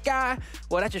 shooting the sky.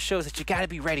 Well, that just shows that you got to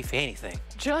be ready for anything.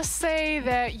 Just say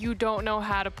that you don't know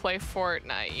how to play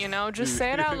Fortnite, you know? Just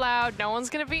say it out loud. No one's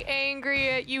going to be angry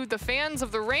at you. The fans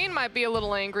of the Reign might be a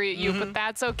little angry at you, but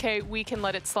that's okay. We can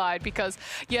let it slide because,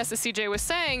 yes, as CJ was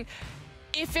saying,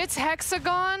 if it's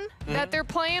Hexagon that they're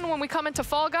playing when we come into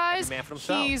Fall Guys,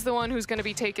 he's the one who's going to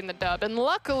be taking the dub. And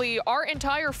luckily, our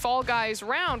entire Fall Guys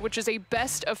round, which is a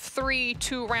best of 3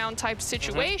 2-round type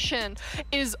situation,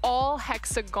 is all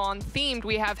Hexagon themed.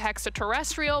 We have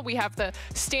Hexaterrestrial, we have the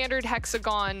standard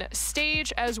Hexagon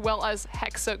stage, as well as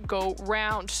Hexa Go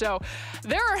round. So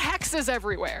there are hexes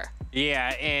everywhere. Yeah,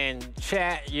 and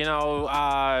chat, you know,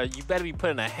 you better be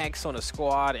putting a hex on a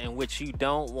squad in which you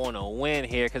don't want to win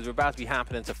here because we're about to be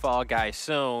hopping into Fall Guys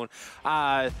soon.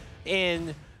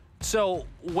 And so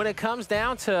when it comes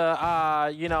down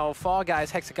to, you know, Fall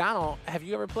Guys Hexagonal, have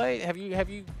you ever played? Have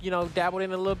you know, dabbled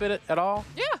in it a little bit at all?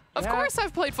 Yeah, of course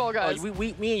I've played Fall Guys. Oh,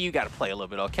 me and you got to play a little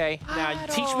bit, okay? Now,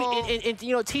 teach me, and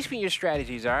you know, teach me your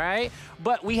strategies, all right?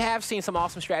 But we have seen some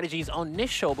awesome strategies on this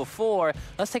show before.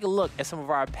 Let's take a look at some of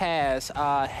our past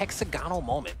hexagonal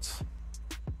moments.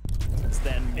 Let's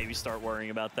then maybe start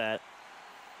worrying about that.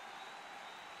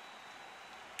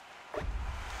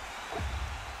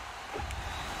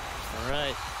 All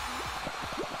right.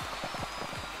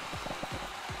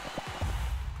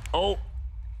 Oh,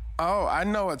 I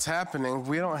know what's happening.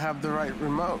 We don't have the right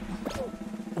remote.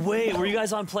 Wait, were you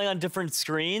guys playing on different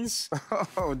screens?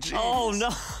 Oh, geez. Oh, no.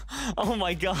 Oh,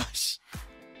 my gosh.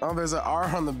 Oh, there's an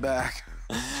R on the back.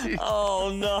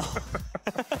 Oh, no.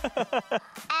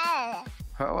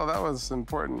 Oh, well, that was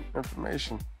important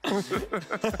information. I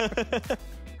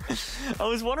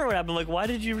was wondering what happened. Like, why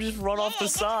did you just run off the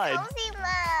side?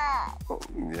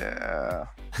 Yeah.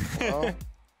 Well.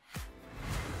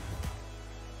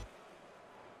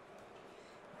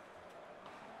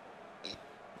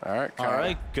 All right, Kaya. All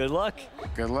right, good luck.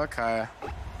 Good luck, Kaya.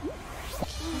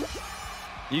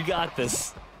 You got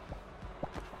this.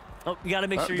 Oh, you gotta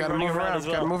make sure you're running around as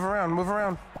well. Gotta move around, move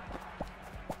around.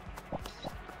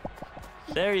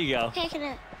 There you go. Taking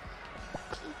it.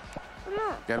 Come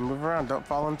on. Gotta move around, don't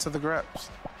fall into the greps.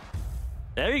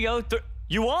 There you go.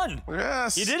 You won.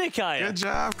 Yes. You did it, Kaya. Good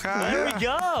job, Kaya. There we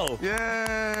go.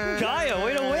 Yay. Kaya,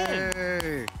 way to win.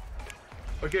 Yay.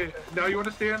 Okay, now you want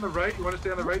to stay on the right? You want to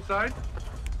stay on the right side?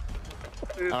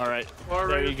 All right,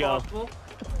 there you go. Possible.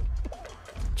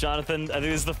 Jonathan, I think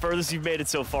this is the furthest you've made it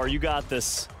so far. You got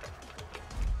this.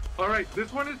 All right,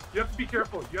 this one is, you have to be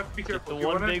careful. You have to be careful. The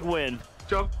one big win.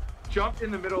 Jump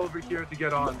in the middle over here to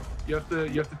get on. You have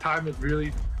to time it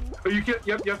really. Oh, you can't,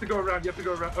 you have to go around. You have to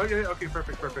go around. Oh, yeah, okay,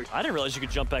 perfect. I didn't realize you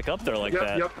could jump back up there like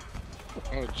that. Yep.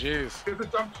 Oh, jeez.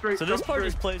 So this part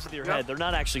just plays with your head. They're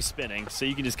not actually spinning, so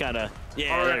you can just kind of,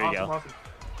 yeah, all right, there you go. Awesome.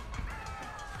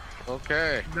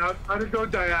 Okay. Now try to go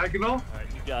diagonal. All right,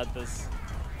 you got this.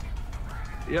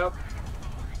 Yep.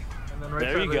 And then right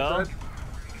there you go. Side.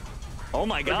 Oh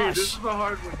my gosh. Okay, this is a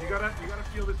hard one. You gotta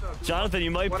feel this out. Jonathan,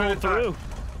 you might pull through.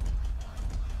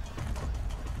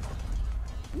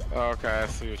 Okay, I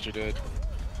see what you did.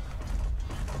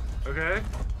 Okay.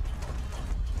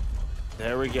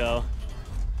 There we go.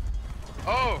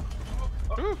 Oh!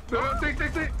 No, take.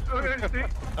 Okay, take.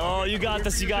 Oh, you got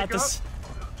this, you got this.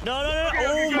 No. Okay,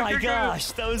 oh my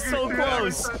gosh, that was so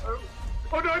close.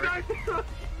 Oh no.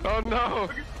 Oh no. All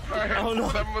right, oh no.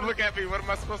 someone look at me. What am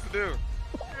I supposed to do?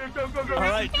 Go, go, go. All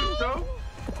right. Go.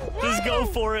 Just go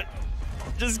for it.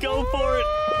 Just go for it.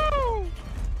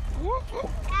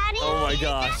 Oh my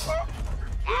gosh.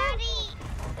 Daddy.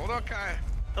 Hold on, Kai.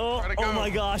 Oh my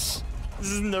gosh.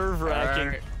 This is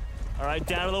nerve-wracking. All right,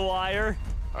 down to the wire.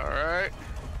 All right.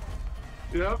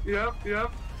 Yep.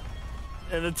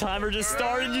 And the timer just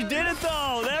started. You did it,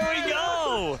 though. There we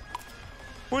go.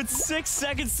 With 6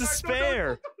 seconds to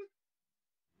spare.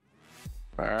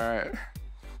 All right.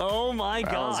 Oh my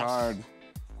gosh. That was hard.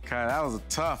 Okay, that was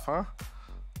tough, huh?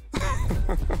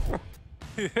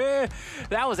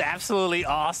 That was absolutely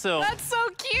awesome. That's so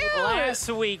cute. Last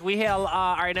week, we had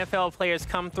our NFL players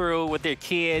come through with their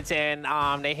kids, and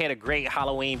they had a great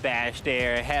Halloween bash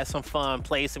there. Had some fun,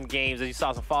 played some games. You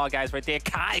saw some Fall Guys right there.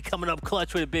 Kai coming up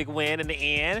clutch with a big win in the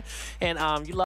end. And you